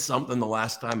 He said something the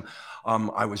last time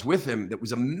I was with him that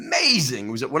was amazing.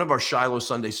 It was at one of our Shiloh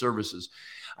Sunday services.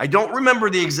 I don't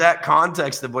remember the exact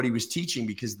context of what he was teaching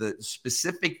because the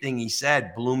specific thing he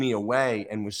said blew me away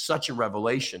and was such a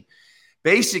revelation.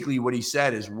 Basically, what he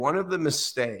said is one of the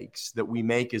mistakes that we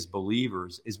make as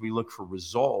believers is we look for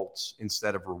results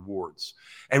instead of rewards.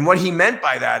 And what he meant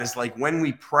by that is like when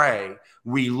we pray,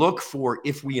 we look for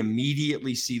if we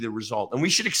immediately see the result. And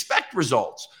we should expect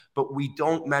results, but we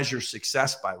don't measure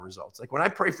success by results. Like when I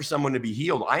pray for someone to be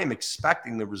healed, I am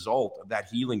expecting the result of that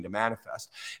healing to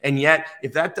manifest. And yet,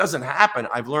 if that doesn't happen,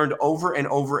 I've learned over and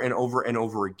over and over and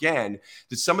over again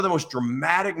that some of the most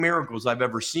dramatic miracles I've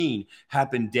ever seen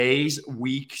happen days,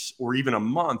 weeks, or even a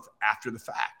month after the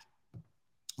fact.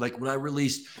 Like when I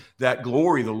released that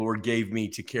glory the Lord gave me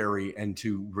to carry and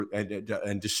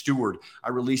to steward, I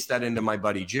released that into my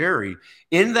buddy Jerry.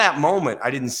 In that moment,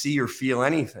 I didn't see or feel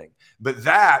anything. But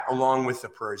that, along with the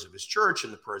prayers of his church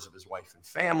and the prayers of his wife and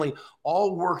family,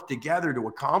 all worked together to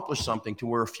accomplish something to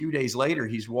where a few days later,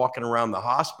 he's walking around the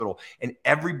hospital and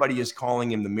everybody is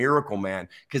calling him the miracle man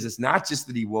because it's not just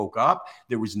that he woke up.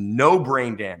 There was no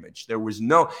brain damage. There was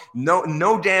no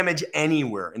damage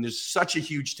anywhere. And there's such a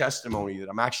huge testimony that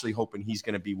I'm actually hoping he's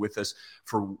going to be with us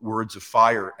for Words of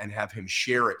Fire and have him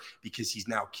share it because he's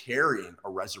now carrying a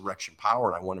resurrection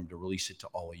power and I want him to release it to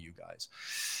all of you guys.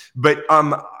 But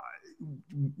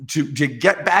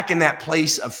get back in that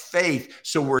place of faith.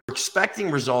 So we're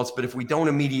expecting results, but if we don't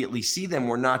immediately see them,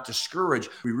 we're not discouraged.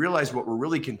 We realize what we're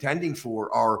really contending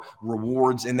for are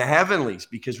rewards in the heavenlies,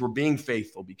 because we're being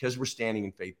faithful, because we're standing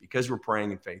in faith, because we're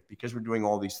praying in faith, because we're doing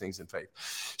all these things in faith.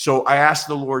 So I asked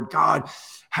the Lord, God,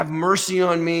 have mercy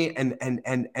on me and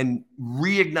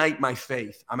reignite my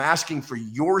faith. I'm asking for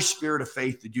your spirit of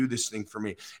faith to do this thing for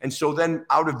me. And so then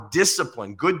out of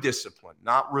discipline, good discipline,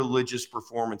 not religious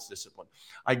performance discipline,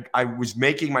 I was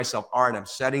making myself, all right, I'm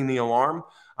setting the alarm.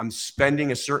 I'm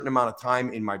spending a certain amount of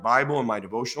time in my Bible and my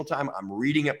devotional time. I'm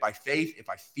reading it by faith. If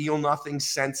I feel nothing,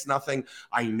 sense nothing,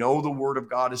 I know the word of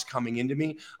God is coming into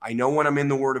me. I know when I'm in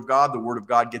the word of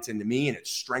God gets into me and it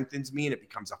strengthens me and it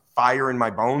becomes a fire in my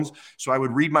bones. So I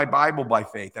would read my Bible by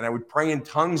faith and I would pray in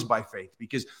tongues by faith,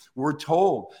 because we're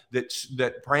told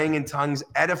that praying in tongues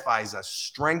edifies us,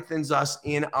 strengthens us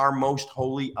in our most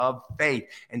holy of faith,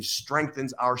 and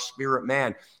strengthens our spirit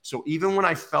man. So even when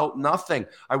I felt nothing,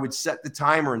 I would set the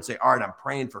timer and say, all right, I'm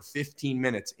praying for 15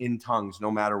 minutes in tongues,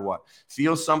 no matter what.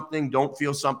 Feel something, don't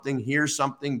feel something, hear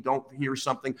something, don't hear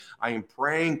something. I am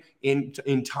praying in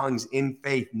tongues, in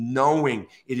faith, knowing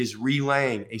it is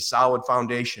relaying a solid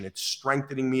foundation. It's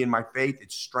strengthening me in my faith.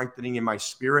 It's strengthening in my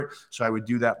spirit. So I would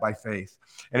do that by faith.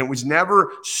 And it was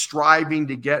never striving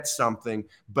to get something,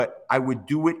 but I would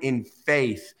do it in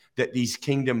faith that these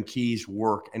kingdom keys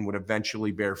work and would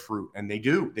eventually bear fruit. And they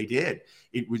did.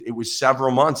 It was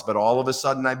several months, but all of a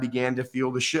sudden I began to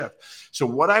feel the shift. So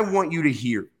what I want you to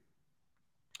hear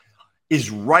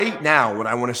is right now, what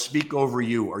I want to speak over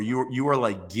you are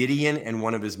like Gideon and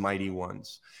one of his mighty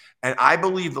ones. And I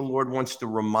believe the Lord wants to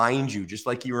remind you, just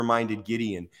like he reminded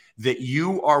Gideon, that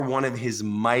you are one of his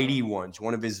mighty ones,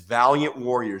 one of his valiant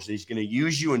warriors. He's going to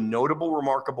use you in notable,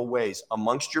 remarkable ways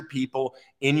amongst your people,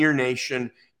 in your nation,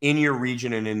 in your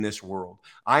region, and in this world.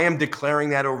 I am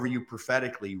declaring that over you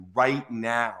prophetically right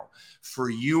now. For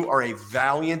you are a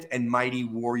valiant and mighty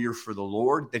warrior for the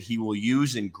Lord, that he will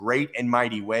use in great and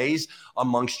mighty ways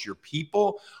amongst your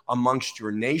people, amongst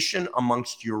your nation,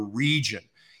 amongst your region.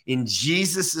 In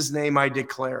Jesus' name, I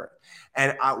declare it.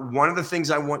 And one of the things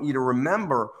I want you to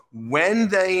remember, when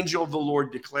the angel of the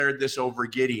Lord declared this over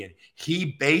Gideon, he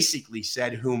basically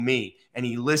said, who, me? And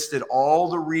he listed all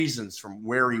the reasons, from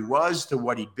where he was to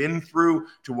what he'd been through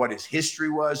to what his history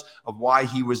was, of why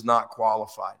he was not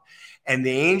qualified. And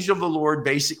the angel of the Lord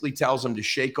basically tells him to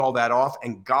shake all that off.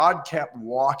 And God kept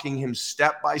walking him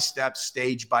step by step,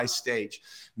 stage by stage,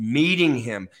 meeting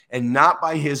him, and not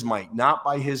by his might, not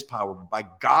by his power, but by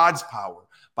God's power,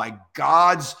 by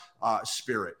God's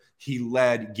spirit. He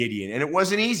led Gideon. And it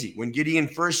wasn't easy. When Gideon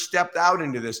first stepped out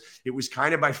into this, it was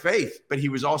kind of by faith, but he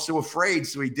was also afraid.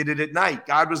 So he did it at night.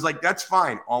 God was like, that's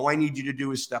fine. All I need you to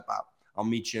do is step out. I'll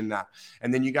meet you in that.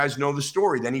 And then you guys know the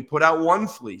story. Then he put out one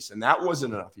fleece, and that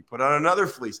wasn't enough. He put out another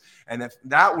fleece, and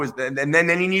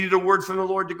then he needed a word from the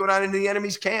Lord to go down into the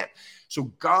enemy's camp. So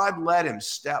God led him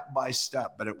step by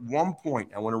step. But at one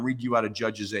point, I want to read you out of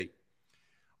Judges 8.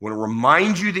 I want to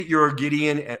remind you that you're a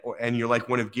Gideon, and you're like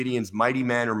one of Gideon's mighty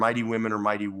men or mighty women or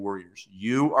mighty warriors.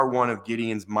 You are one of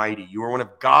Gideon's mighty. You are one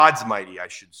of God's mighty, I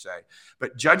should say.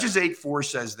 But Judges 8:4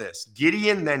 says this: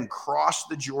 Gideon then crossed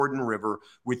the Jordan River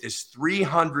with his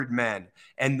 300 men,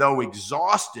 and though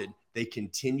exhausted, they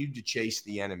continued to chase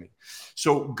the enemy.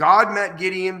 So God met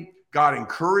Gideon. God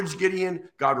encouraged Gideon.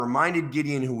 God reminded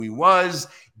Gideon who he was.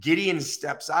 Gideon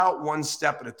steps out one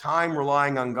step at a time,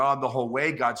 relying on God the whole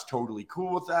way. God's totally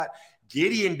cool with that.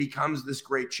 Gideon becomes this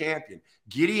great champion.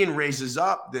 Gideon raises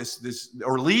up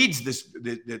leads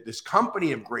this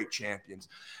company of great champions,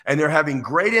 and they're having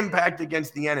great impact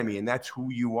against the enemy. And that's who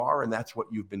you are, and that's what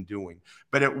you've been doing.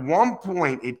 But at one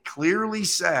point, it clearly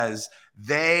says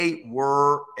they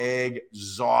were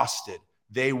exhausted.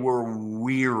 They were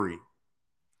weary.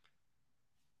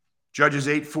 Judges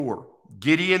 8:4.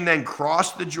 Gideon then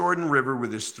crossed the Jordan River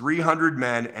with his 300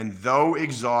 men, and though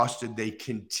exhausted, they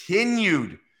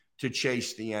continued to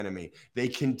chase the enemy. They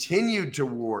continued to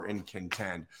war and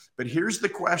contend. But here's the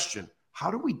question: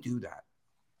 how do we do that?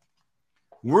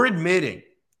 We're admitting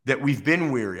that we've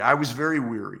been weary. I was very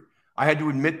weary. I had to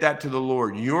admit that to the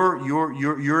Lord.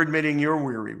 You're admitting you're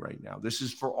weary right now. This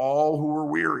is for all who are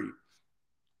weary.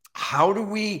 How do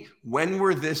we, when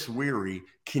we're this weary,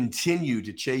 continue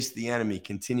to chase the enemy,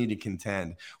 continue to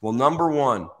contend? Well, number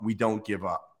one, we don't give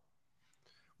up.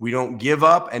 We don't give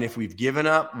up, and if we've given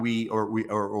up, we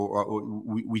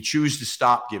choose to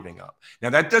stop giving up. Now,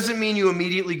 that doesn't mean you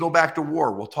immediately go back to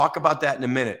war. We'll talk about that in a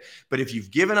minute. But if you've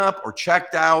given up or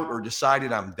checked out or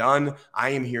decided I'm done, I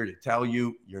am here to tell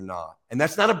you you're not. And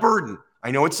that's not a burden.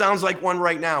 I know it sounds like one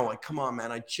right now, like, come on,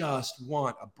 man, I just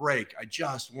want a break. I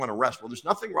just want to rest. Well, there's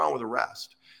nothing wrong with a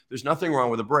rest. There's nothing wrong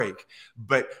with a break,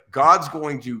 but I'm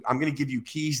going to give you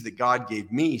keys that God gave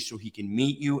me so he can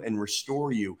meet you and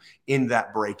restore you in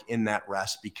that break, in that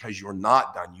rest, because you're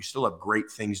not done. You still have great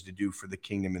things to do for the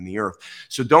kingdom and the earth.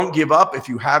 So don't give up. If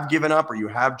you have given up or you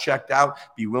have checked out,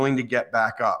 be willing to get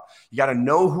back up. You got to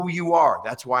know who you are.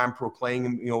 That's why I'm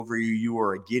proclaiming over you. You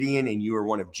are a Gideon and you are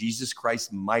one of Jesus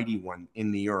Christ's mighty one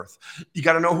in the earth. You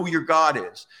got to know who your God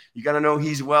is. You got to know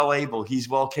he's well able. He's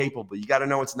well capable. You got to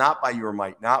know it's not by your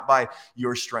might, not by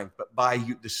your strength, but by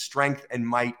the strength and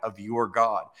might of your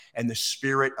God and the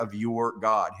spirit of your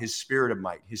God, his spirit of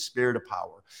might, his spirit of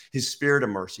power, his spirit of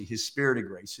mercy, his spirit of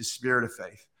grace, his spirit of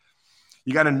faith.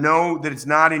 You got to know that it's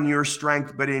not in your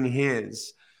strength, but in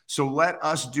his. So let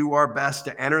us do our best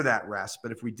to enter that rest.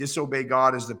 But if we disobey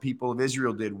God as the people of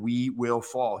Israel did, we will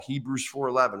fall. Hebrews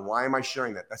 4:11. Why am I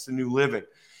sharing that? That's the New Living.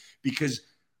 Because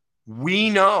we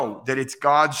know that it's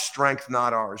God's strength,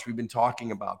 not ours. We've been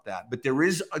talking about that. But there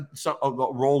is a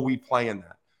role we play in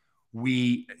that.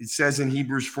 It says in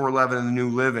Hebrews 4:11 in the New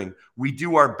Living, we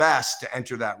do our best to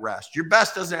enter that rest. Your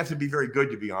best doesn't have to be very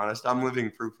good, to be honest. I'm living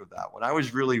proof of that. When I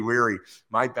was really weary,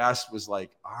 my best was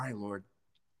like, all right, Lord,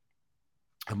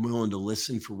 I'm willing to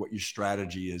listen for what your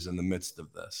strategy is in the midst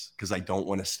of this, because I don't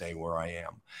want to stay where I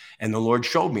am. And the Lord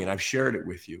showed me, and I've shared it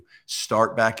with you.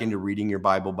 Start back into reading your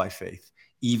Bible by faith.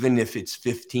 Even if it's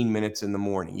 15 minutes in the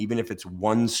morning, even if it's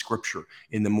one scripture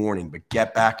in the morning, but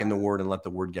get back in the word and let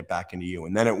the word get back into you.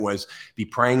 And then it was be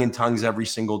praying in tongues every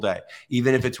single day,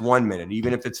 even if it's 1 minute,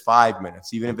 even if it's 5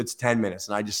 minutes, even if it's 10 minutes.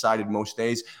 And I decided most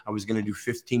days I was going to do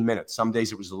 15 minutes. Some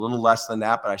days it was a little less than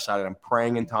that, but I decided I'm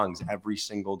praying in tongues every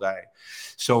single day.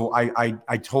 So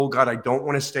I told God, I don't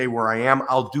want to stay where I am.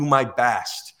 I'll do my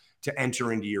best to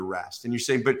enter into your rest. And you're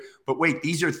saying, but wait,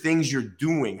 these are things you're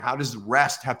doing. How does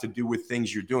rest have to do with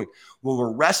things you're doing? Well,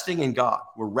 we're resting in God.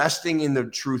 We're resting in the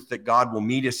truth that God will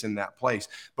meet us in that place.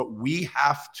 But we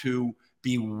have to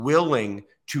be willing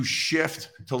to shift,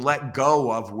 to let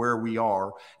go of where we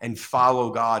are and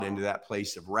follow God into that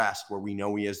place of rest where we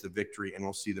know he has the victory and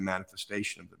we'll see the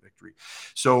manifestation of the victory.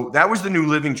 So that was the New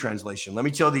Living Translation. Let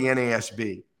me tell the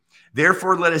NASB.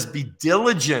 Therefore, let us be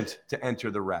diligent to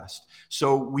enter the rest.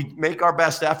 So we make our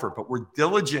best effort, but we're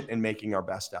diligent in making our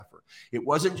best effort. It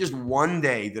wasn't just one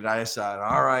day that I decided,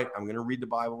 all right, I'm going to read the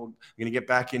Bible. I'm going to get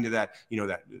back into that,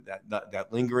 that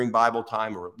lingering Bible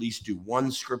time, or at least do one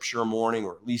scripture a morning,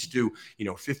 or at least do,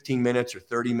 15 minutes or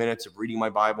 30 minutes of reading my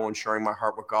Bible and sharing my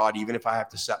heart with God, even if I have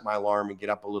to set my alarm and get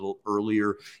up a little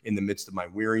earlier in the midst of my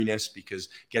weariness, because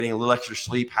getting a little extra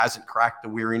sleep hasn't cracked the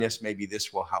weariness. Maybe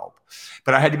this will help.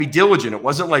 But I had to be diligent. It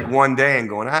wasn't like one day and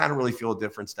going, I don't really feel a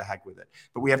difference, to heck with it.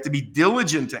 But we have to be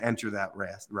diligent to enter that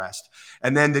rest.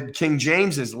 And then the King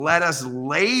James is, let us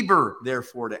labor,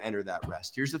 therefore, to enter that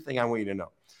rest. Here's the thing I want you to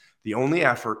know. The only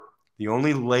effort, the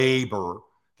only labor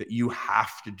that you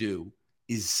have to do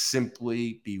is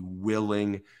simply be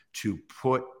willing to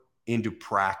put into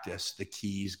practice the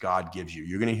keys God gives you.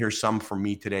 You're going to hear some from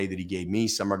me today that he gave me.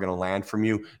 Some are going to land from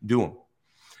you. Do them.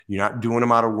 You're not doing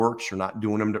them out of works. You're not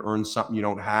doing them to earn something you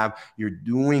don't have. You're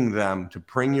doing them to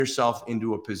bring yourself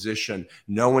into a position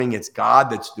knowing it's God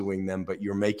that's doing them, but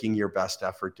you're making your best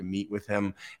effort to meet with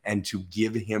him and to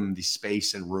give him the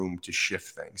space and room to shift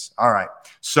things. All right.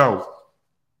 So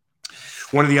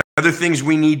one of the other things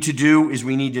we need to do is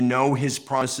we need to know his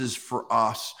promises for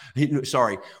us.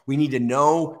 We need to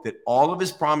know that all of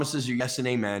his promises are yes and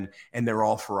amen, and they're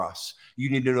all for us. You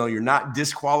need to know you're not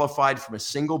disqualified from a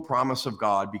single promise of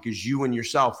God because you and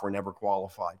yourself were never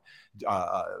qualified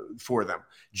for them.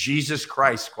 Jesus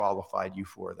Christ qualified you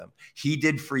for them. He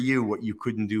did for you what you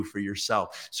couldn't do for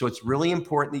yourself. So it's really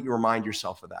important that you remind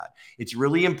yourself of that. It's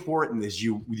really important as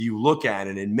you look at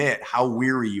and admit how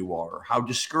weary you are, or how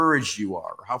discouraged you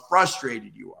are, or how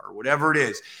frustrated you are, or whatever it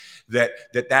is,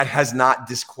 that has not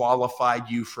disqualified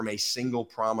you from a single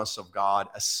promise of God,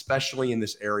 especially in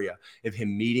this area of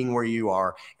him meeting where you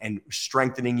are and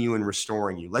strengthening you and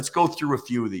restoring you. Let's go through a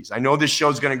few of these. I know this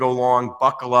show's going to go long.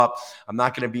 Buckle up. I'm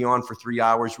not going to be on for 3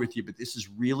 hours with you, but this is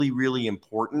really, really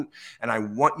important. And I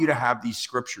want you to have these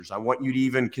scriptures. I want you to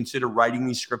even consider writing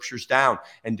these scriptures down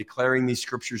and declaring these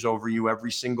scriptures over you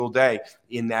every single day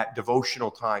in that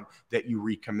devotional time that you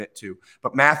recommit to.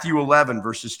 But Matthew 11,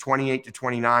 verses 28 to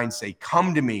 29 say,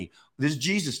 come to me. This is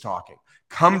Jesus talking.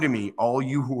 Come to me, all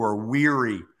you who are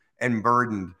weary and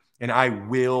burdened, and I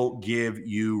will give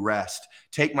you rest.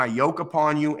 Take my yoke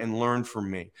upon you and learn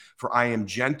from me, for I am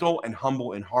gentle and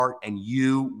humble in heart, and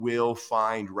you will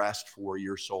find rest for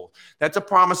your soul. That's a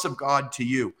promise of God to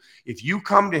you. If you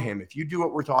come to him, if you do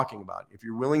what we're talking about, if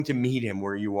you're willing to meet him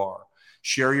where you are,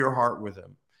 share your heart with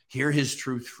him, hear his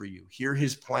truth for you, hear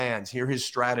his plans, hear his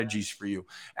strategies for you,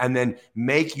 and then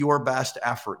make your best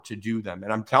effort to do them.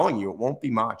 And I'm telling you, it won't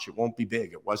be much. It won't be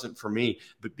big. It wasn't for me,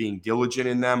 but being diligent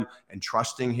in them and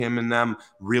trusting him in them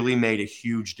really made a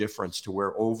huge difference, to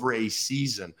where over a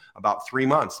season, about 3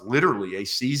 months, literally a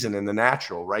season in the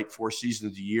natural, right? 4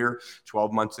 seasons a year,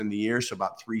 12 months in the year. So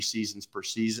about 3 seasons per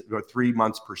season, or 3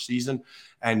 months per season.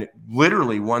 And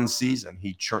literally 1 season,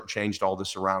 he changed all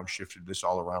this around, shifted this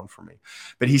all around for me.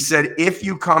 But he said, if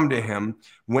you come to him,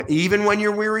 even when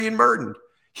you're weary and burdened,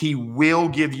 he will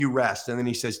give you rest. And then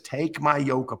he says, take my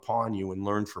yoke upon you and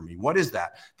learn from me. What is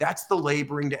that? That's the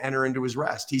laboring to enter into his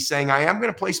rest. He's saying, I am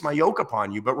going to place my yoke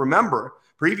upon you. But remember,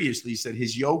 previously he said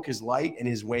his yoke is light and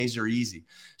his ways are easy.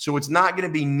 So it's not going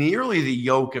to be nearly the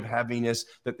yoke of heaviness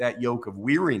that yoke of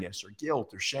weariness or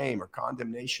guilt or shame or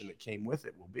condemnation that came with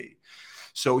it will be.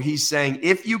 So he's saying,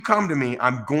 if you come to me,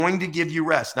 I'm going to give you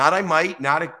rest. Not I might,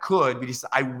 not it could, but he said,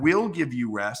 I will give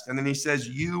you rest. And then he says,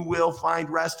 you will find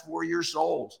rest for your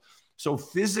souls. So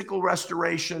physical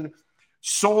restoration,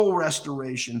 soul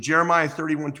restoration. Jeremiah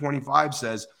 31:25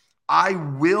 says, I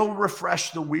will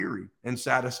refresh the weary and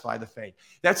satisfy the faint.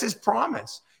 That's his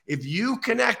promise. If you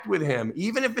connect with him,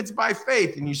 even if it's by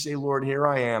faith, and you say, Lord, here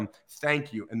I am,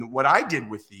 thank you. And what I did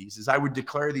with these is I would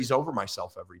declare these over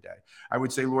myself every day. I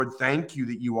would say, Lord, thank you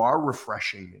that you are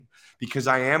refreshing me because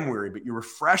I am weary, but you're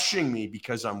refreshing me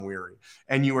because I'm weary.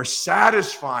 And you are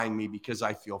satisfying me because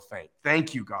I feel faint.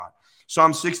 Thank you, God.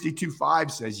 Psalm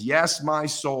 62:5 says, yes, my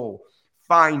soul,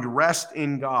 find rest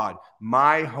in God.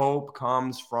 My hope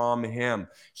comes from him.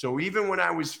 So even when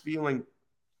I was feeling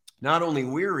not only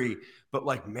weary, but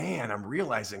like, man, I'm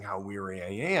realizing how weary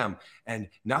I am, and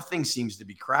nothing seems to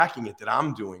be cracking it that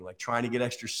I'm doing, like trying to get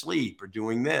extra sleep or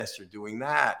doing this or doing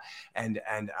that. And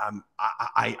I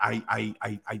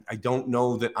don't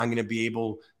know that I'm going to be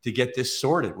able to get this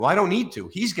sorted. Well, I don't need to.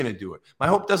 He's going to do it. My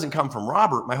hope doesn't come from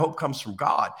Robert. My hope comes from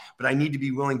God, but I need to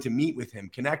be willing to meet with him,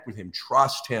 connect with him,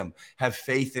 trust him, have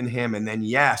faith in him. And then,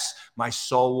 yes, my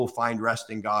soul will find rest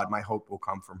in God. My hope will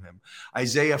come from him.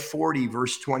 Isaiah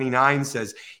 40:29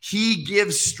 says, he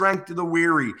gives strength to the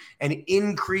weary and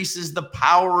increases the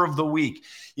power of the weak.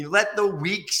 You let the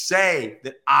weak say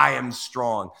that I am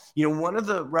strong. You know, one of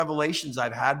the revelations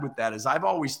I've had with that is I've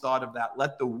always thought of that.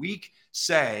 Let the weak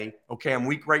say, okay, I'm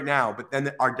weak right now, but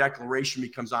then our declaration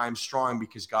becomes I am strong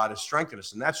because God has strengthened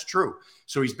us. And that's true.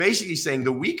 So he's basically saying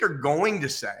the weak are going to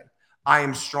say, I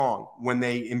am strong when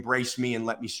they embrace me and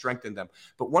let me strengthen them.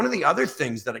 But one of the other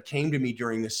things that came to me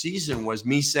during the season was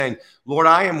me saying, Lord,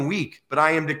 I am weak, but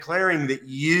I am declaring that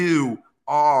you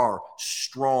are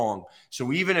strong.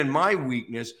 So even in my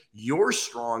weakness, you're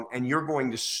strong and you're going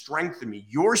to strengthen me.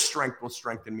 Your strength will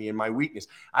strengthen me in my weakness.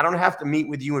 I don't have to meet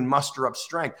with you and muster up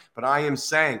strength, but I am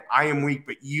saying I am weak,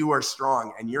 but you are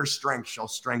strong and your strength shall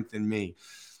strengthen me.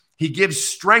 He gives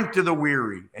strength to the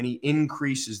weary and he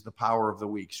increases the power of the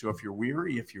weak. So if you're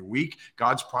weary, if you're weak,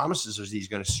 God's promises is he's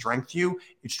going to strengthen you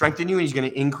and he's going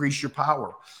to increase your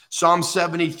power. Psalm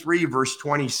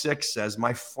 73:26 says,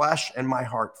 my flesh and my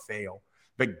heart fail,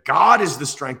 but God is the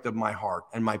strength of my heart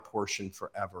and my portion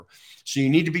forever. So you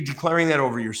need to be declaring that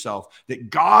over yourself, that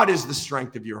God is the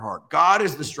strength of your heart. God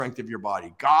is the strength of your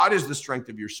body. God is the strength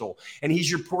of your soul, and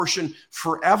he's your portion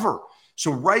forever.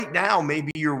 So right now,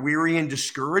 maybe you're weary and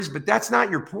discouraged, but that's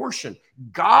not your portion.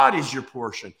 God is your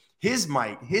portion. His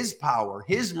might, his power,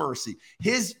 his mercy,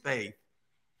 his faith,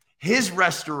 his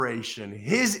restoration,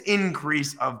 his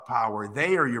increase of power,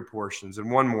 they are your portions. And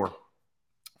one more,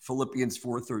 Philippians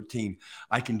 4:13,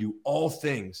 I can do all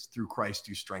things through Christ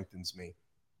who strengthens me.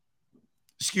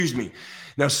 Excuse me.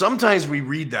 Now, sometimes we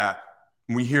read that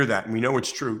and we hear that and we know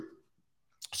it's true.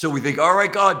 So we think, all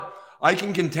right, God, I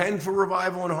can contend for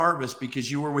revival and harvest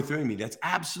because you were within me. That's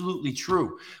absolutely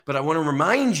true. But I want to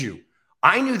remind you,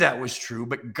 I knew that was true,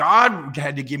 but God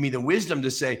had to give me the wisdom to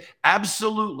say,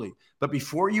 absolutely. But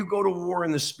before you go to war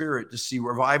in the spirit to see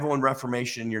revival and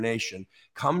reformation in your nation,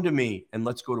 come to me and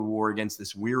let's go to war against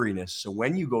this weariness. So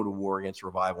when you go to war against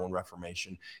revival and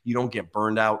reformation, you don't get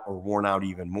burned out or worn out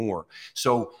even more.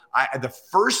 So the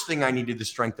first thing I needed the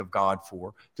strength of God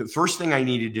for, the first thing I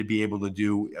needed to be able to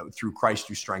do through Christ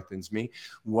who strengthens me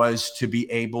was to be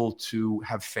able to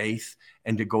have faith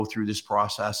and to go through this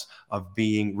process of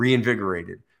being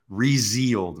reinvigorated,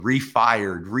 re-zealed,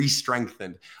 refired,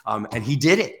 re-strengthened. And he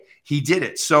did it. He did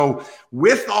it. So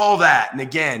with all that, and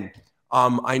again,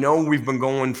 I know we've been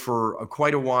going for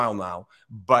quite a while now,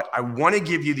 but I want to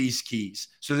give you these keys.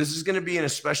 So this is going to be an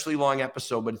especially long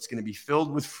episode, but it's going to be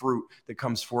filled with fruit that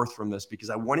comes forth from this, because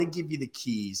I want to give you the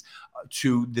keys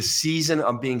to the season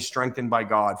of being strengthened by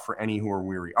God for any who are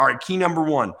weary. All right, key number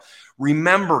one.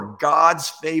 Remember, God's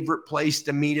favorite place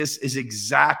to meet us is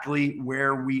exactly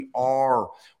where we are.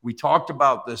 We talked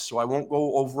about this, so I won't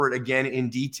go over it again in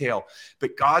detail.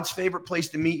 But God's favorite place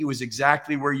to meet you is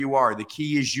exactly where you are. The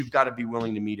key is you've got to be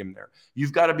willing to meet him there.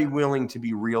 You've got to be willing to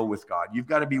be real with God. You've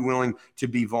got to be willing to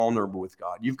be vulnerable with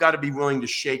God. You've got to be willing to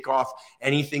shake off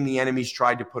anything the enemy's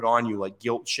tried to put on you, like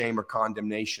guilt, shame, or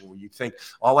condemnation, where you think,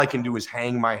 all I can do is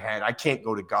hang my head. I can't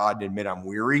go to God and admit I'm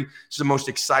weary. It's the most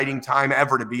exciting time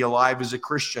ever to be alive as a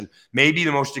Christian. Maybe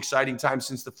the most exciting time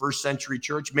since the first century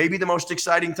church. Maybe the most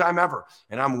exciting time ever.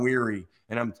 And I'm weary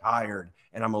and I'm tired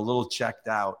and I'm a little checked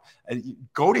out. And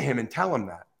go to him and tell him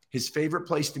that. His favorite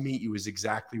place to meet you is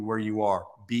exactly where you are.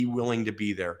 Be willing to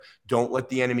be there. Don't let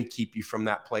the enemy keep you from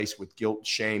that place with guilt,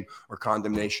 shame, or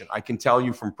condemnation. I can tell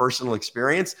you from personal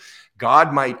experience,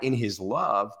 God might, in his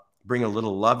love, bring a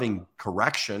little loving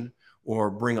correction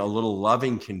or bring a little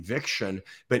loving conviction,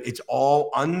 but it's all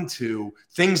unto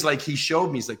things like he showed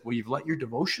me. He's like, well, you've let your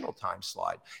devotional time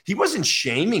slide. He wasn't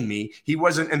shaming me. He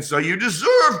wasn't, and so you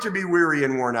deserve to be weary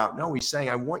and worn out. No, he's saying,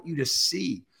 I want you to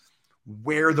see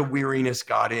where the weariness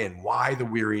got in, why the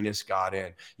weariness got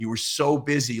in. You were so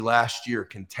busy last year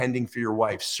contending for your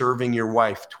wife, serving your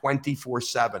wife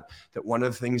 24/7, that one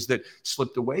of the things that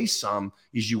slipped away some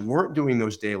is you weren't doing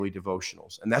those daily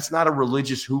devotionals. And that's not a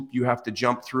religious hoop you have to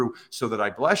jump through so that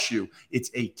I bless you. It's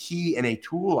a key and a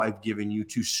tool I've given you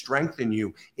to strengthen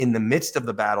you in the midst of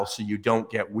the battle so you don't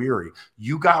get weary.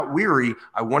 You got weary.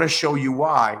 I want to show you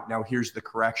why. Now here's the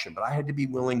correction. But I had to be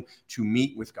willing to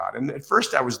meet with God. And at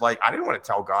first I was like, I didn't want to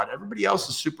tell God. Everybody else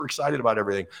is super excited about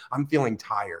everything. I'm feeling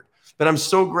tired. But I'm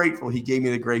so grateful he gave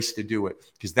me the grace to do it,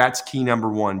 because that's key number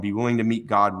one. Be willing to meet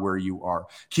God where you are.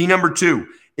 Key number two,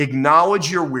 acknowledge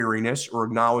your weariness, or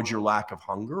acknowledge your lack of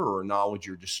hunger, or acknowledge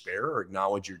your despair, or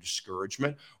acknowledge your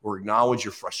discouragement, or acknowledge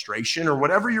your frustration, or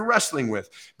whatever you're wrestling with,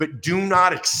 but do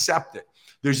not accept it.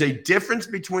 There's a difference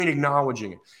between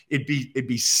acknowledging it. It'd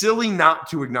be silly not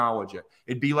to acknowledge it.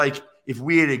 It'd be like if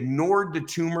we had ignored the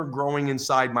tumor growing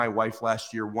inside my wife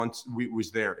last year once it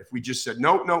was there. If we just said,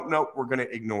 nope, we're going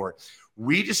to ignore it.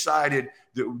 We decided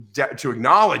to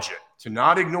acknowledge it, to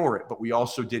not ignore it, but we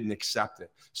also didn't accept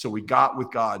it. So we got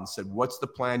with God and said, what's the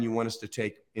plan you want us to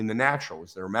take in the natural?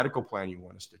 Is there a medical plan you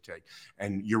want us to take?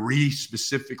 And Yuri,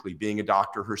 specifically, being a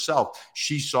doctor herself,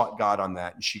 she sought God on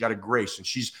that, and she got a grace. And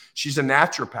she's a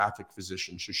naturopathic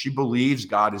physician, so she believes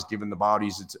God has given the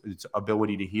bodies its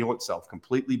ability to heal itself,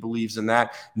 completely believes in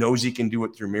that, knows he can do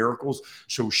it through miracles.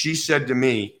 So she said to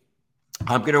me,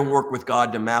 I'm going to work with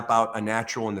God to map out a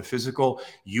natural and the physical.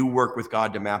 You work with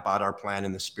God to map out our plan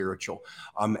in the spiritual.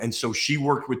 And so she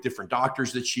worked with different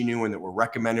doctors that she knew and that were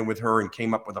recommended with her, and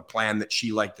came up with a plan that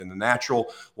she liked in the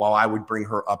natural, while I would bring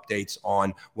her updates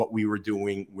on what we were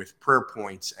doing with prayer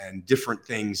points and different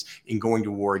things in going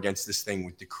to war against this thing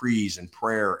with decrees and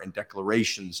prayer and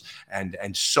declarations and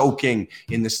soaking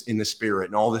in the spirit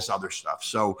and all this other stuff.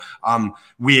 So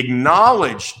we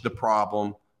acknowledged the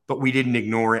problem, but we didn't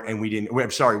ignore it, and we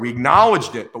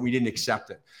acknowledged it, but we didn't accept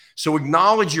it. So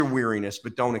acknowledge your weariness,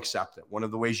 but don't accept it. One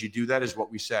of the ways you do that is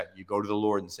what we said. You go to the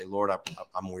Lord and say, Lord,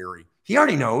 I'm weary. He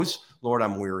already knows. Lord,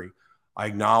 I'm weary. I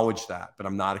acknowledge that, but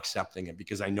I'm not accepting it,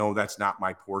 because I know that's not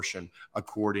my portion,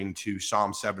 according to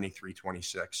Psalm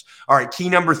 73:26. All right, key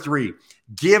number three,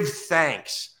 give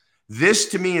thanks. This,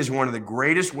 to me, is one of the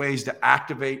greatest ways to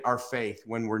activate our faith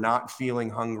when we're not feeling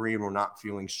hungry and we're not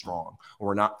feeling strong, or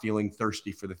we're not feeling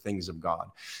thirsty for the things of God.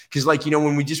 Because,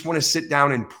 when we just want to sit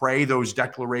down and pray those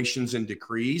declarations and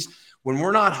decrees, when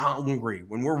we're not hungry,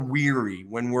 when we're weary,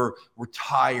 when we're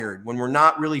tired, when we're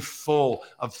not really full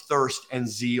of thirst and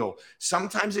zeal,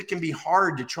 sometimes it can be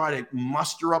hard to try to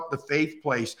muster up the faith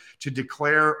place to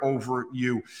declare over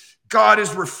you, God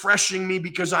is refreshing me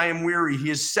because I am weary. He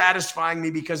is satisfying me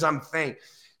because I'm faint.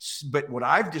 But what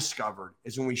I've discovered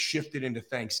is when we shift it into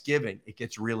thanksgiving, it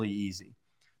gets really easy,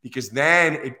 because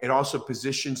then it also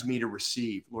positions me to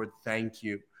receive. Lord, thank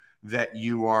you that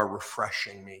you are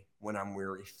refreshing me when I'm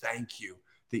weary. Thank you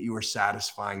that you are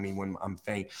satisfying me when I'm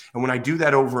faint. And when I do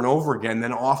that over and over again,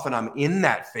 then often I'm in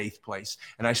that faith place,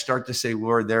 and I start to say,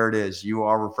 Lord, there it is. You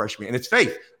are refreshing me. And it's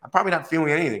faith. I'm probably not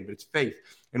feeling anything, but it's faith.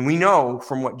 And we know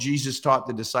from what Jesus taught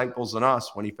the disciples and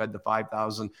us when he fed the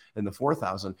 5,000 and the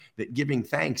 4,000 that giving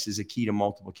thanks is a key to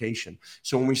multiplication.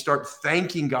 So when we start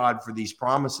thanking God for these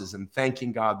promises and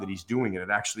thanking God that he's doing it, it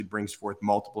actually brings forth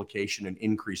multiplication and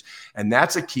increase. And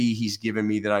that's a key he's given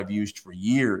me that I've used for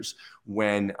years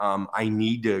when I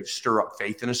need to stir up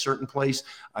faith in a certain place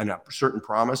and a certain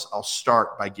promise. I'll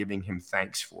start by giving him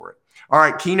thanks for it. All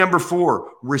right, key number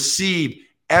 4, receive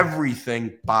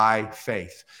everything by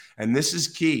faith. And this is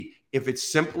key. If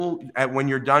it's simple, when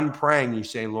you're done praying, you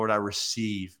say, Lord, I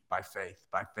receive by faith,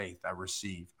 I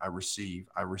receive, I receive,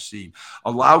 I receive.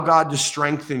 Allow God to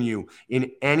strengthen you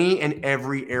in any and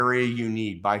every area you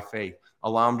need by faith.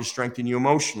 Allow him to strengthen you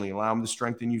emotionally, allow him to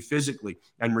strengthen you physically,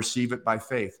 and receive it by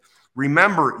faith.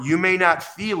 Remember, you may not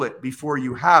feel it before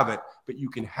you have it, but you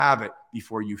can have it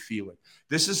before you feel it.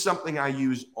 This is something I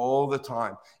use all the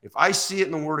time. If I see it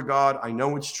in the Word of God, I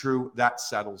know it's true, that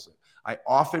settles it. I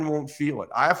often won't feel it.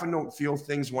 I often don't feel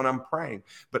things when I'm praying,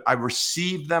 but I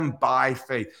receive them by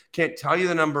faith. Can't tell you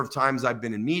the number of times I've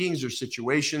been in meetings or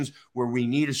situations where we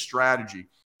need a strategy.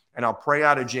 And I'll pray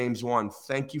out of James 1.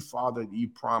 Thank you, Father, that you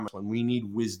promised when we need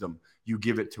wisdom, you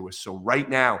give it to us. So right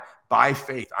now, by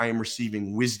faith, I am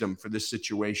receiving wisdom for this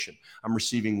situation. I'm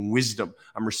receiving wisdom.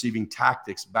 I'm receiving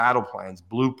tactics, battle plans,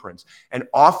 blueprints. And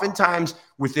oftentimes,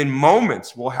 within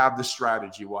moments, we'll have the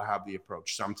strategy, we'll have the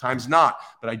approach. Sometimes not,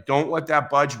 but I don't let that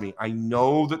budge me. I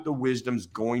know that the wisdom's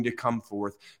going to come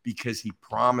forth because he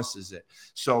promises it.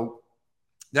 So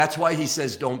that's why he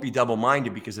says, don't be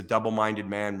double-minded, because a double-minded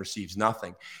man receives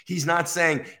nothing. He's not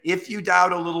saying, if you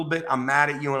doubt a little bit, I'm mad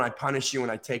at you and I punish you and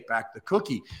I take back the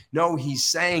cookie. No, he's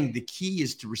saying the key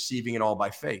is to receiving it all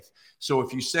by faith. So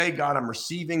if you say, God, I'm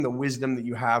receiving the wisdom that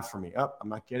you have for me. Oh, I'm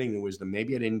not getting the wisdom.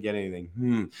 Maybe I didn't get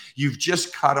anything. You've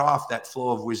just cut off that flow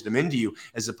of wisdom into you,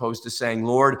 as opposed to saying,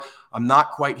 Lord, I'm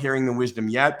not quite hearing the wisdom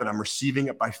yet, but I'm receiving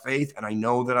it by faith. And I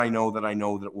know that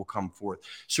it will come forth.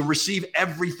 So receive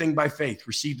everything by faith.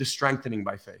 Receive the strengthening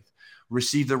by faith.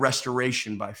 Receive the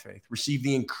restoration by faith. Receive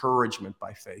the encouragement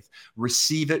by faith.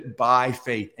 Receive it by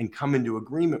faith and come into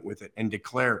agreement with it and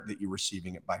declare that you're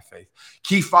receiving it by faith.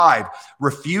 Key 5,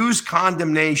 refuse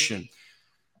condemnation.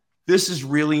 This is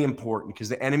really important because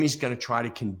the enemy's going to try to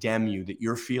condemn you that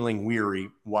you're feeling weary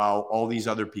while all these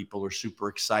other people are super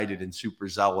excited and super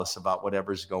zealous about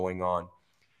whatever's going on.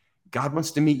 God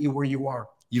wants to meet you where you are.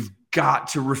 You've got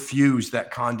to refuse that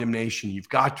condemnation. You've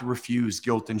got to refuse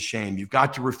guilt and shame. You've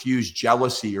got to refuse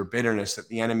jealousy or bitterness that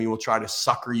the enemy will try to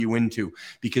sucker you into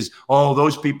because, oh,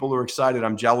 those people are excited,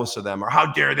 I'm jealous of them. Or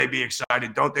how dare they be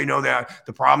excited? Don't they know that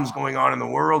the problems going on in the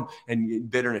world? And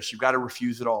bitterness, you've got to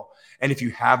refuse it all. And if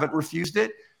you haven't refused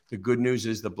it, the good news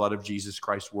is the blood of Jesus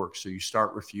Christ works. So you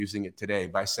start refusing it today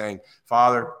by saying,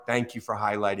 Father, thank you for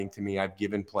highlighting to me I've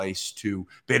given place to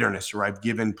bitterness, or I've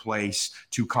given place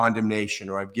to condemnation,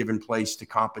 or I've given place to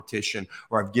competition,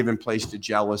 or I've given place to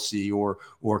jealousy or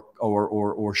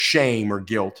shame or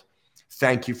guilt.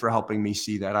 Thank you for helping me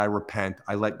see that. I repent.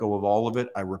 I let go of all of it.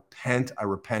 I repent.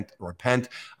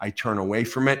 I turn away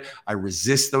from it. I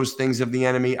resist those things of the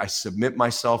enemy. I submit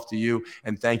myself to you.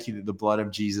 And thank you that the blood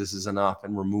of Jesus is enough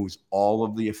and removes all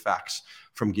of the effects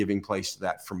from giving place to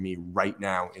that from me right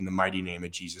now in the mighty name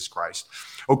of Jesus Christ.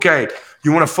 Okay,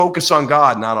 you want to focus on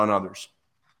God, not on others.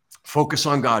 Focus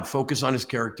on God, focus on his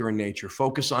character and nature,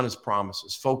 focus on his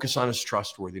promises, focus on his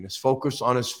trustworthiness, focus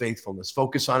on his faithfulness,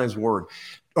 focus on his word.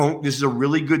 This is a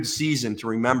really good season to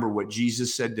remember what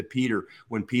Jesus said to Peter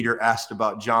when Peter asked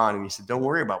about John. And he said, don't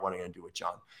worry about what I'm going to do with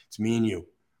John. It's me and you.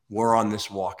 We're on this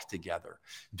walk together.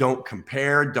 Don't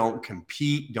compare, don't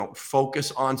compete, don't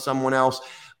focus on someone else.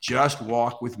 Just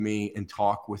walk with me and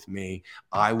talk with me.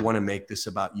 I want to make this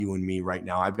about you and me right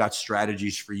now. I've got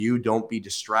strategies for you. Don't be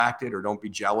distracted or don't be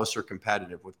jealous or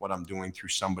competitive with what I'm doing through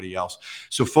somebody else.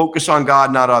 So focus on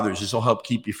God, not others. This will help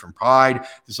keep you from pride.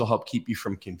 This will help keep you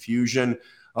from confusion.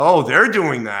 Oh, they're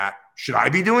doing that. Should I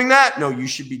be doing that? No, you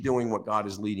should be doing what God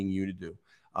is leading you to do.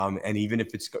 And even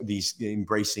if it's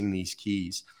embracing these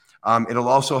keys. It'll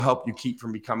also help you keep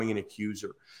from becoming an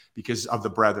accuser because of the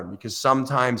brethren. Because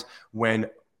sometimes when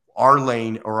our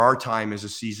lane or our time is a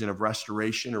season of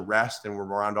restoration or rest, and we're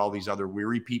around all these other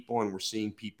weary people, and we're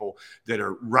seeing people that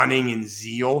are running in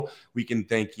zeal, we can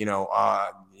think,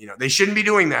 they shouldn't be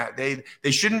doing that.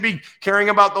 They shouldn't be caring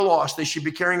about the lost. They should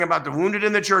be caring about the wounded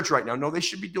in the church right now. No, they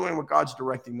should be doing what God's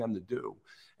directing them to do.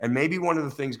 And maybe one of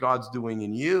the things God's doing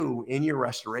in you, in your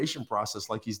restoration process,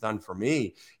 like he's done for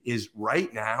me, is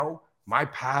right now, my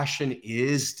passion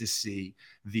is to see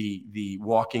the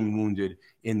walking wounded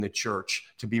in the church,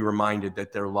 to be reminded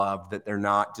that they're loved, that they're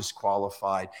not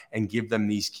disqualified, and give them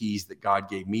these keys that God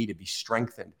gave me to be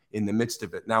strengthened in the midst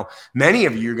of it. Now, many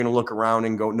of you are going to look around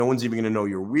and go, no one's even going to know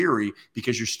you're weary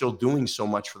because you're still doing so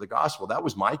much for the gospel. That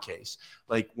was my case.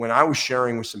 Like when I was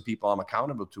sharing with some people I'm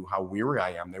accountable to how weary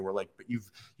I am, they were like, but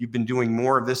you've been doing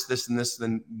more of this, and this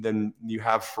than you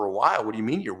have for a while. What do you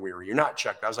mean you're weary? You're not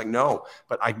checked. I was like, no,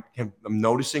 but I'm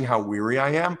noticing how weary I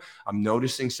am. I'm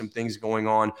noticing some things going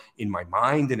on in my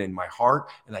mind and in my heart,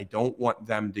 and I don't want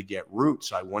them to get root.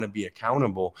 So I want to be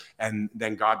accountable. And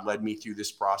then God led me through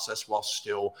this process while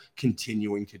still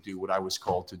continuing to do what I was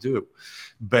called to do.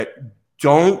 But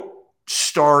don't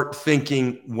start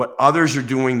thinking what others are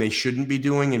doing they shouldn't be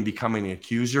doing and becoming an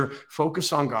accuser.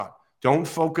 Focus on God. Don't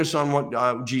focus on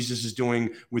what Jesus is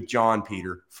doing with John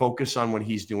Peter. Focus on what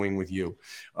he's doing with you.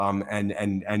 And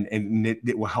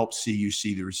it will help see you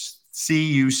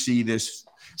through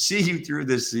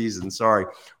this season. Sorry.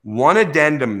 One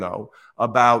addendum though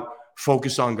about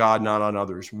focus on God, not on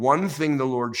others. One thing the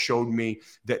Lord showed me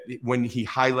that when he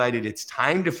highlighted it's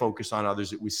time to focus on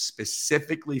others, it was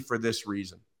specifically for this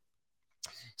reason.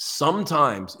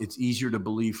 Sometimes it's easier to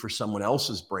believe for someone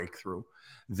else's breakthrough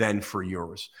than for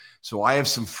yours. So I have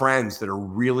some friends that are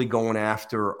really going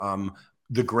after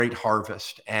the great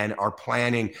harvest and are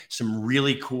planning some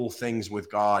really cool things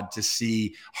with God to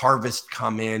see harvest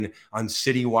come in on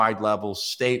citywide levels,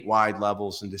 statewide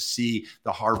levels, and to see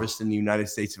the harvest in the United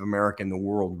States of America and the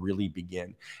world really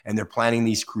begin. And they're planning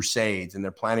these crusades and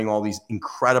they're planning all these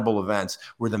incredible events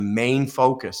where the main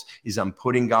focus is on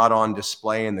putting God on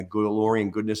display and the glory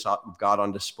and goodness of God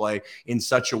on display in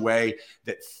such a way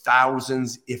that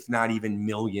thousands, if not even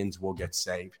millions, will get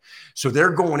saved. So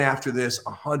they're going after this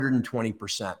 120%.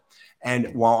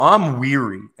 And while I'm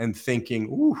weary and thinking,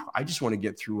 ooh, I just want to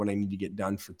get through what I need to get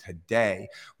done for today,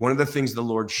 one of the things the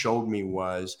Lord showed me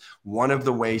was one of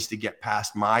the ways to get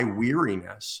past my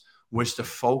weariness was to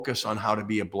focus on how to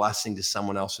be a blessing to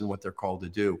someone else and what they're called to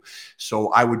do.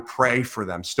 So I would pray for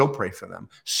them, still pray for them,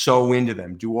 sow into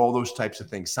them, do all those types of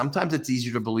things. Sometimes it's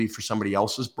easier to believe for somebody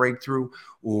else's breakthrough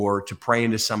or to pray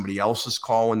into somebody else's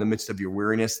call in the midst of your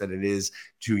weariness than it is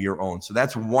to your own. So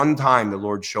that's one time the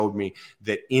Lord showed me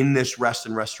that in this rest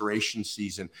and restoration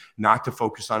season, not to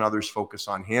focus on others, focus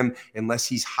on him, unless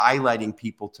he's highlighting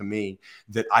people to me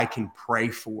that I can pray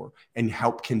for and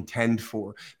help contend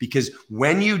for. Because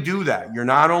when you do that, you're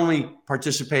not only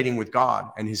participating with God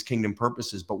and his kingdom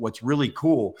purposes, but what's really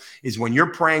cool is when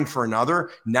you're praying for another,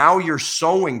 now you're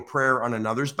sowing prayer on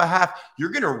another's behalf.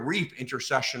 You're going to reap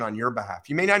intercession on your behalf.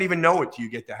 You may not even know it till you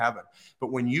get to heaven.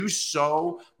 But when you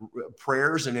sow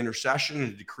prayers and intercession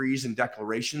and decrees and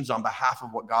declarations on behalf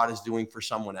of what God is doing for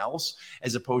someone else,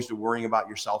 as opposed to worrying about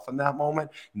yourself in that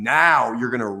moment, now you're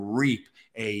going to reap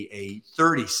a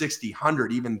 30, 60,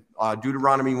 100, even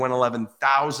Deuteronomy 111,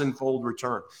 1,000-fold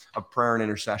return of prayer and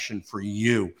intercession for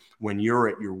you when you're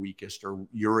at your weakest or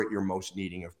you're at your most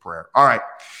needing of prayer. All right.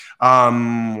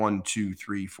 1, 2,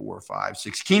 3, 4, 5,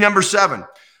 6. Key number 7.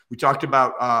 We talked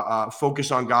about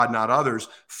focus on God, not others.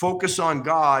 Focus on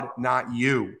God, not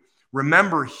you.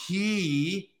 Remember,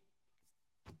 it's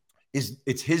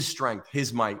his strength,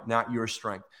 his might, not your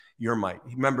strength, your might.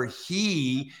 Remember,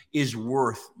 he is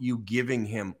worth you giving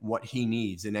him what he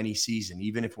needs in any season,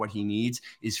 even if what he needs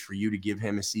is for you to give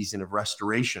him a season of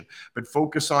restoration. But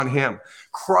focus on him.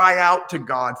 Cry out to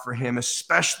God for him,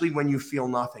 especially when you feel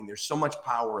nothing. There's so much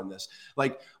power in this.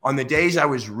 Like on the days I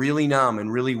was really numb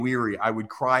and really weary, I would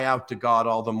cry out to God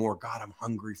all the more. God, I'm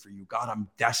hungry for you. God, I'm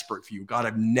desperate for you. God,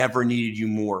 I've never needed you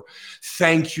more.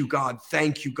 Thank you, God.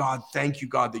 Thank you, God. Thank you,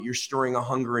 God, that you're stirring a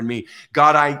hunger in me.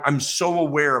 God, I'm so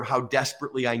aware of how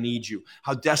desperately I need you,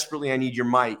 how desperately I need your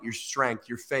might, your strength,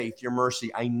 your faith, your mercy.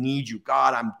 I need you.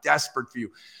 God, I'm desperate for you.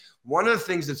 One of the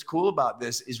things that's cool about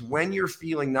this is when you're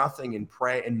feeling nothing and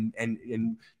pray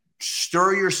and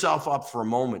stir yourself up for a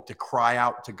moment to cry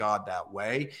out to God that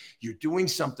way, you're doing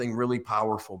something really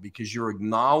powerful because you're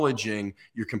acknowledging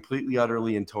you're completely,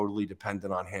 utterly, and totally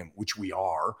dependent on him, which we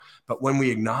are. But when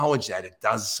we acknowledge that, it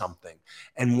does something.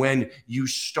 And when you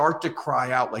start to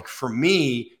cry out, like for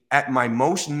me, at my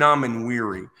most numb and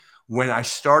weary, when I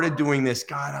started doing this,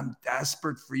 God, I'm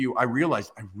desperate for you, I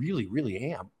realized I really, really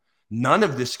am. None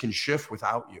of this can shift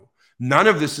without you. None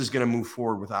of this is going to move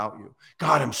forward without you.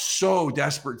 God, I'm so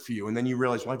desperate for you. And then you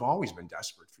realize, well, I've always been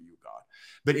desperate for you, God.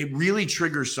 But it really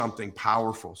triggers something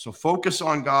powerful. So focus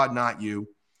on God, not you.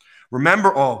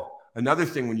 Remember, another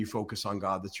thing when you focus on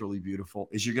God that's really beautiful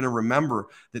is you're going to remember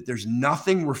that there's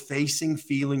nothing we're facing,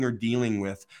 feeling, or dealing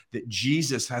with that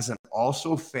Jesus hasn't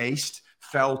also faced,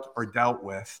 felt, or dealt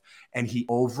with, and he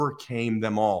overcame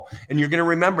them all. And you're going to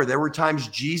remember there were times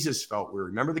Jesus felt weary.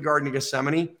 Remember the Garden of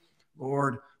Gethsemane?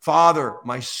 Lord, Father,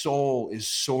 my soul is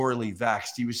sorely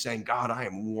vexed. He was saying, God, I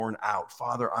am worn out.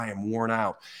 Father, I am worn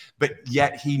out. But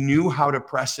yet he knew how to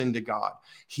press into God.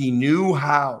 He knew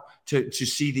how to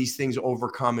see these things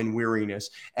overcome in weariness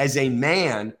as a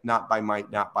man, not by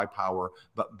might, not by power,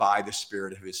 but by the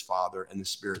Spirit of his Father and the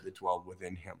Spirit that dwelled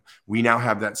within him. We now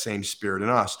have that same Spirit in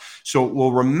us. So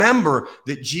we'll remember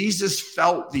that Jesus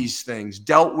felt these things,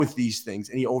 dealt with these things,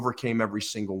 and he overcame every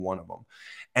single one of them.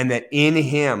 And that in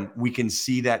him, we can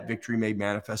see that victory made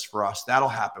manifest for us. That'll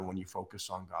happen when you focus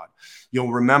on God.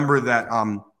 You'll remember that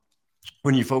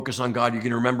when you focus on God, you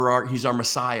can remember he's our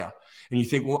Messiah. And you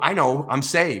think, well, I know, I'm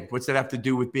saved. What's that have to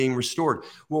do with being restored?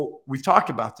 Well, we've talked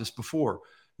about this before.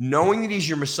 Knowing that he's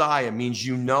your Messiah means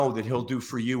you know that he'll do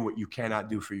for you what you cannot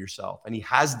do for yourself. And he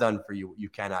has done for you what you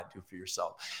cannot do for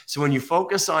yourself. So when you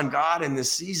focus on God in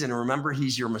this season, remember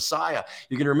he's your Messiah.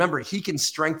 You're going to remember he can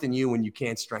strengthen you when you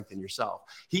can't strengthen yourself.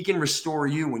 He can restore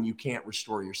you when you can't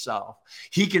restore yourself.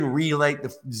 He can relight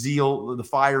the zeal, the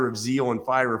fire of zeal and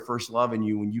fire of first love in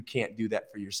you when you can't do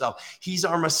that for yourself. He's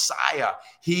our Messiah.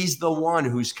 He's the one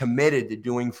who's committed to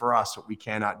doing for us what we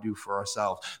cannot do for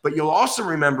ourselves. But you'll also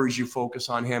remember as you focus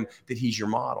on him that he's your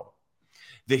model,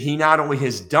 that he not only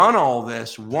has done all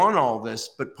this, won all this,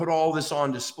 but put all this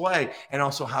on display and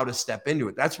also how to step into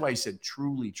it. That's why he said,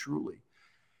 truly, truly,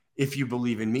 if you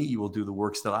believe in me, you will do the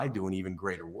works that I do and even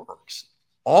greater works.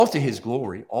 All to his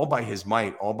glory, all by his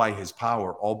might, all by his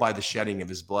power, all by the shedding of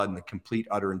his blood and the complete,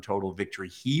 utter, and total victory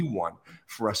he won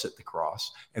for us at the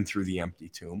cross and through the empty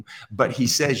tomb. But he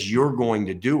says, you're going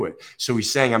to do it. So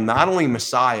he's saying, I'm not only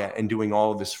Messiah and doing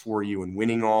all of this for you and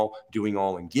winning all, doing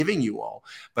all, and giving you all,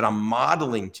 but I'm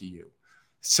modeling to you.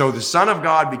 So the Son of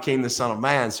God became the Son of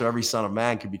Man, so every son of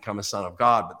man could become a son of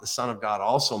God, but the Son of God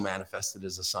also manifested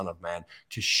as a son of man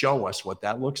to show us what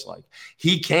that looks like.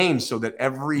 He came so that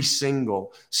every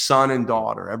single son and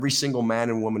daughter, every single man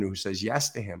and woman who says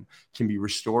yes to him can be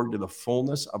restored to the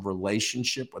fullness of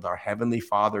relationship with our Heavenly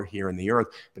Father here in the earth,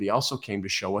 but he also came to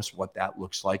show us what that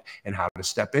looks like and how to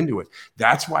step into it.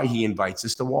 That's why he invites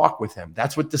us to walk with him.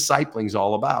 That's what discipling is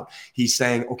all about. He's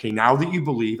saying, okay, now that you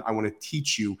believe, I want to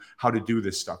teach you how to do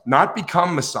this stuff. Not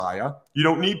become Messiah. You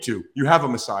don't need to. You have a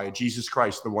Messiah, Jesus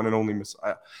Christ, the one and only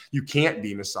Messiah. You can't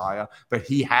be Messiah, but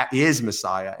he is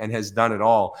Messiah and has done it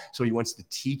all. So he wants to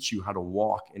teach you how to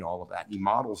walk in all of that. He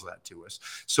models that to us.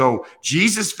 So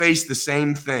Jesus faced the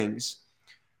same things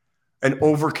and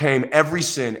overcame every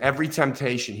sin, every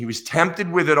temptation. He was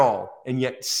tempted with it all and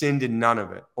yet sinned in none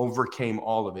of it, overcame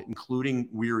all of it, including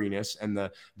weariness and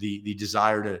the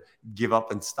desire to give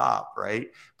up and stop, right?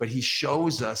 But he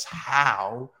shows us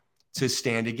how to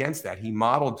stand against that. He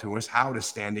modeled to us how to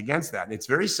stand against that. And it's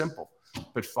very simple.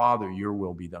 But Father, your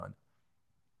will be done.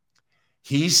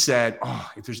 He said,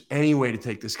 oh, if there's any way to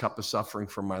take this cup of suffering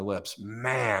from my lips,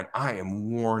 man, I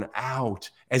am worn out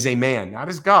as a man, not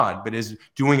as God, but as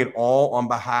doing it all on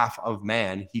behalf of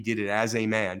man. He did it as a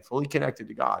man, fully connected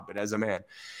to God, but as a man.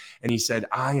 And he said,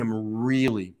 I am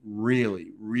really,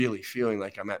 really, really feeling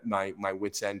like I'm at my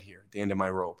wit's end here, at the end of my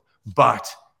rope.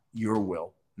 But your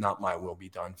will, not my will, be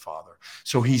done, Father.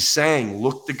 So he's saying,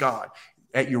 look to God.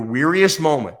 At your weariest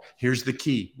moment, here's the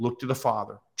key. Look to the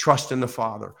Father. Trust in the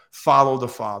Father. Follow the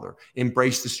Father.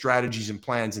 Embrace the strategies and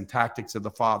plans and tactics of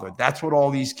the Father. That's what all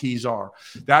these keys are.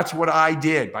 That's what I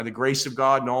did by the grace of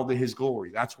God and all to his glory.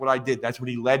 That's what I did. That's what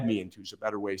he led me into is a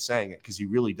better way of saying it, because he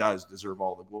really does deserve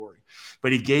all the glory.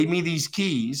 But he gave me these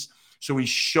keys, so he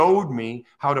showed me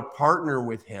how to partner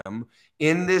with him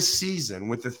in this season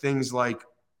with the things like,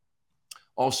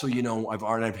 also, you know,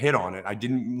 I've hit on it. I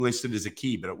didn't list it as a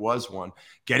key, but it was one.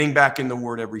 Getting back in the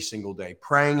word every single day,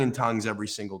 praying in tongues every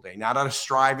single day, not out of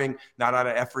striving, not out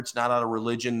of efforts, not out of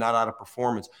religion, not out of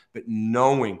performance, but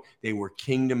knowing they were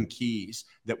kingdom keys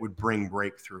that would bring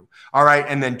breakthrough. All right.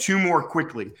 And then two more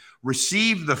quickly.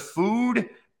 Receive the food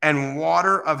and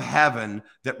water of heaven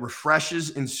that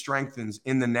refreshes and strengthens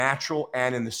in the natural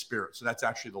and in the spirit. So that's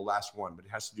actually the last one, but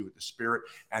it has to do with the spirit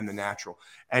and the natural.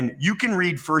 And you can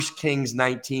read 1 Kings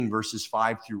 19, verses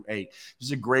 5 through 8. This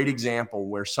is a great example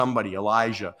where somebody,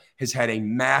 Elijah, has had a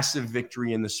massive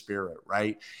victory in the spirit,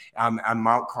 right? On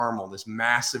Mount Carmel, this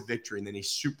massive victory. And then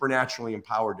he's supernaturally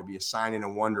empowered to be a sign and a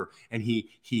wonder. And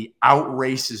he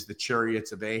outraces the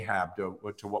chariots of Ahab to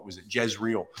what was it?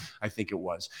 Jezreel, I think it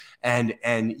was. And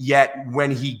yet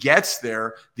when he gets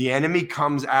there, the enemy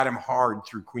comes at him hard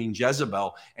through Queen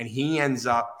Jezebel, and he ends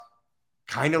up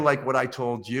kind of like what I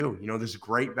told you. There's a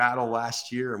great battle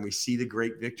last year, and we see the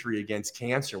great victory against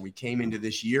cancer. We came into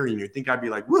this year, and you think I'd be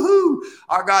like, woohoo,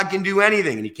 our God can do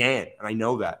anything, and he can. And I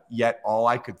know that. Yet all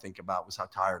I could think about was how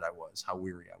tired I was, how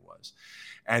weary I was.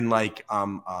 And like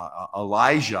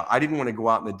Elijah, I didn't want to go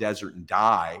out in the desert and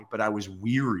die, but I was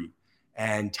weary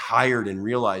and tired and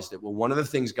realized that, well, one of the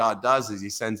things God does is he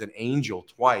sends an angel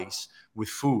twice with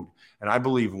food. And I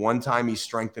believe one time he's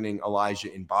strengthening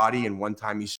Elijah in body and one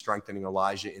time he's strengthening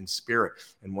Elijah in spirit.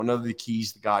 And one of the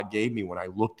keys that God gave me when I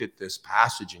looked at this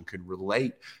passage and could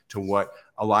relate to what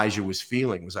Elijah was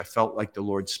feeling was I felt like the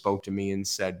Lord spoke to me and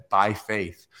said, by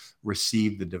faith,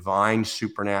 receive the divine,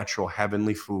 supernatural,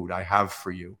 heavenly food I have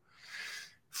for you,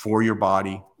 for your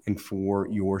body and for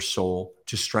your soul,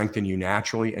 to strengthen you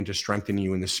naturally and to strengthen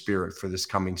you in the spirit for this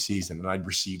coming season. And I'd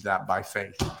receive that by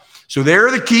faith. So there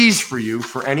are the keys for you,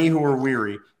 for any who are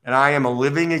weary. And I am a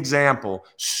living example,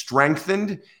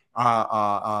 strengthened,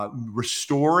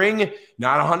 restoring,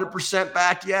 not 100%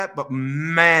 back yet, but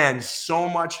man, so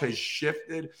much has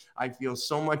shifted. I feel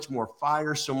so much more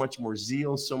fire, so much more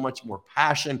zeal, so much more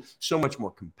passion, so much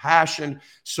more compassion,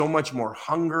 so much more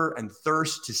hunger and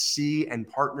thirst to see and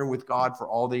partner with God for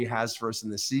all that he has for us in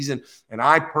this season. And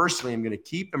I personally am going to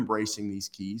keep embracing these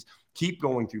keys, keep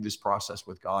going through this process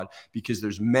with God, because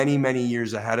there's many, many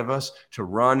years ahead of us to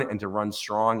run and to run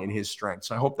strong in his strength.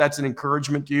 So I hope that's an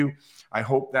encouragement to you. I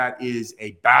hope that is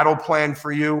a battle plan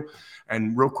for you.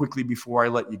 And real quickly before I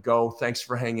let you go, thanks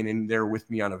for hanging in there with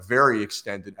me on a very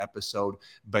extended episode.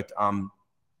 But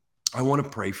I want to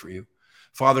pray for you.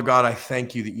 Father God, I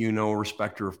thank you that you know a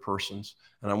respecter of persons.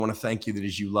 And I want to thank you that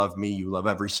as you love me, you love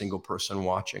every single person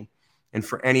watching. And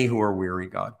for any who are weary,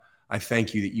 God, I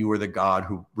thank you that you are the God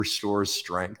who restores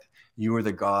strength. You are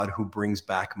the God who brings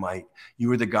back might.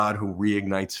 You are the God who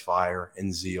reignites fire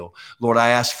and zeal. Lord, I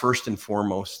ask first and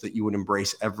foremost that you would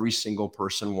embrace every single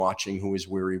person watching who is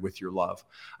weary with your love.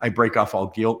 I break off all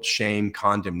guilt, shame,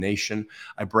 condemnation.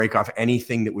 I break off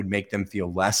anything that would make them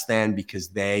feel less than because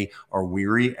they are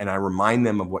weary. And I remind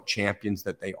them of what champions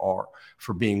that they are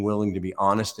for being willing to be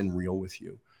honest and real with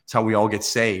you. It's how we all get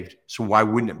saved. So why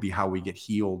wouldn't it be how we get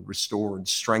healed, restored,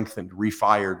 strengthened,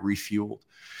 refired, refueled?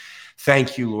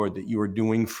 Thank you, Lord, that you are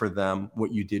doing for them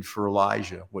what you did for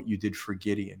Elijah, what you did for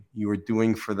Gideon. You are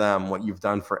doing for them what you've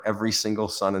done for every single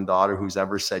son and daughter who's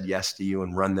ever said yes to you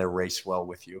and run their race well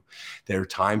with you. There are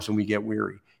times when we get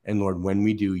weary. And Lord, when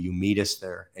we do, you meet us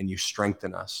there and you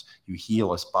strengthen us. You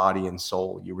heal us body and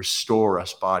soul. You restore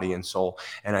us body and soul.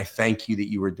 And I thank you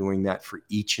that you are doing that for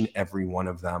each and every one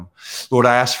of them. Lord,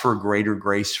 I ask for a greater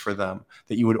grace for them,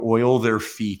 that you would oil their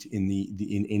feet in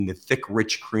the thick,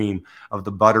 rich cream of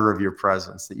the butter of your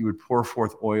presence, that you would pour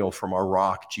forth oil from our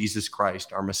rock, Jesus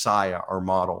Christ, our Messiah, our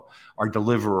model, our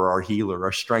deliverer, our healer,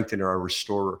 our strengthener, our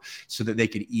restorer, so that they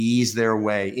could ease their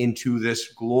way into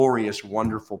this glorious,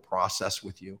 wonderful process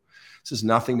with you. This is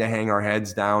nothing to hang our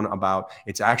heads down about.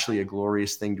 It's actually a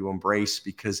glorious thing to embrace,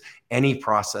 because any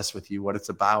process with you, what it's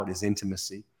about is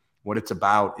intimacy. What it's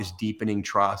about is deepening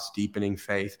trust, deepening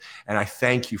faith. And I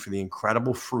thank you for the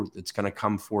incredible fruit that's going to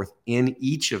come forth in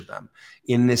each of them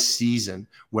in this season,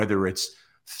 whether it's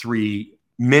 3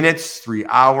 minutes, 3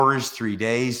 hours, 3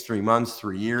 days, 3 months,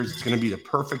 3 years. It's going to be the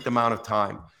perfect amount of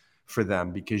time for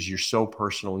them, because you're so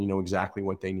personal. You know exactly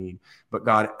what they need. But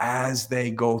God, as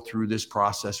they go through this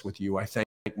process with you, I thank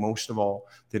most of all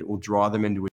that it will draw them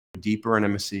into a deeper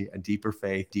intimacy, a deeper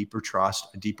faith, deeper trust,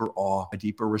 a deeper awe, a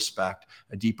deeper respect,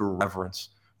 a deeper reverence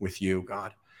with you,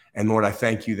 God. And Lord, I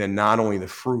thank you that not only the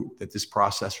fruit that this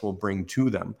process will bring to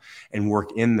them and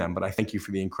work in them, but I thank you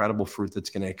for the incredible fruit that's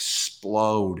going to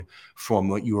explode from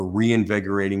what you are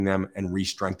reinvigorating them and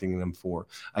re-strengthening them for.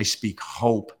 I speak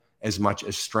hope as much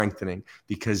as strengthening,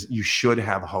 because you should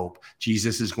have hope.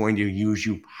 Jesus is going to use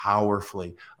you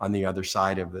powerfully on the other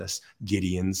side of this,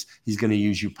 Gideon's. He's going to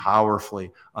use you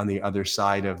powerfully on the other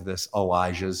side of this,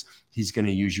 Elijah's. He's going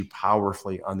to use you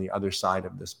powerfully on the other side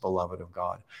of this, beloved of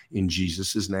God. In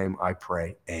Jesus' name, I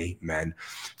pray, amen.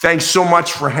 Thanks so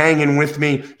much for hanging with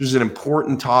me. This is an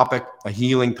important topic, a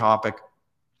healing topic.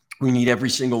 We need every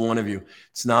single one of you.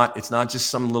 It's not just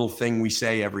some little thing we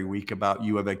say every week about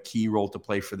you have a key role to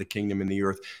play for the kingdom in the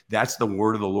earth. That's the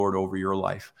word of the Lord over your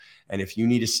life. And if you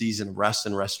need a season of rest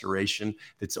and restoration,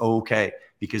 that's okay,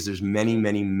 because there's many,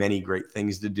 many, many great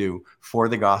things to do for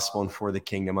the gospel and for the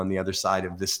kingdom on the other side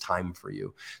of this time for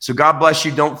you. So God bless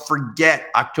you. Don't forget,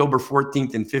 October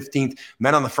 14th and 15th,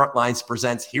 Men on the Front Lines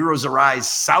presents Heroes Arise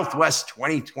Southwest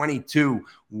 2022.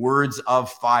 Words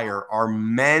of Fire, our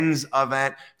men's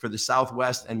event for the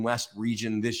Southwest and West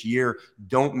region this year.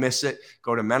 Don't miss it.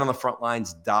 Go to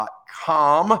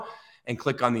menonthefrontlines.com and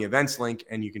click on the events link,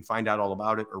 and you can find out all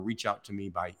about it, or reach out to me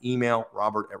by email,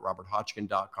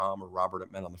 robert@roberthodgkin.com or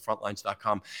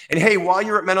robert@menonthefrontlines.com. And hey, while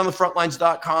you're at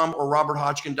menonthefrontlines.com or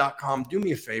roberthodgkin.com, do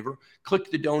me a favor,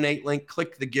 click the donate link,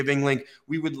 click the giving link.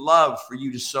 We would love for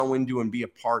you to sow into and be a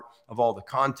part of all the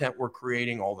content we're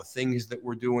creating, all the things that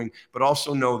we're doing. But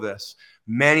also know this,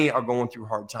 many are going through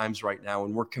hard times right now,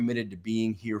 and we're committed to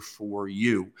being here for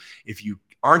you. If you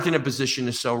aren't in a position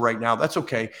to sow right now, that's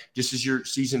okay. This is your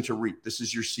season to reap. This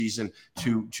is your season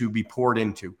to be poured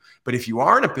into. But if you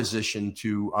are in a position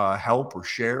to help or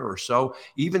share or sow,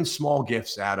 even small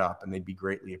gifts add up, and they'd be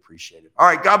greatly appreciated. All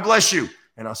right, God bless you.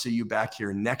 And I'll see you back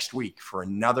here next week for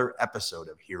another episode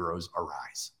of Heroes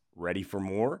Arise. Ready for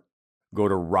more? Go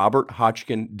to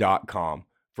roberthodgkin.com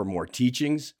for more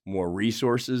teachings, more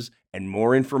resources, and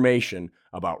more information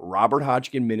about Robert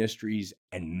Hodgkin Ministries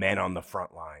and Men on the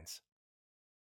Front Lines.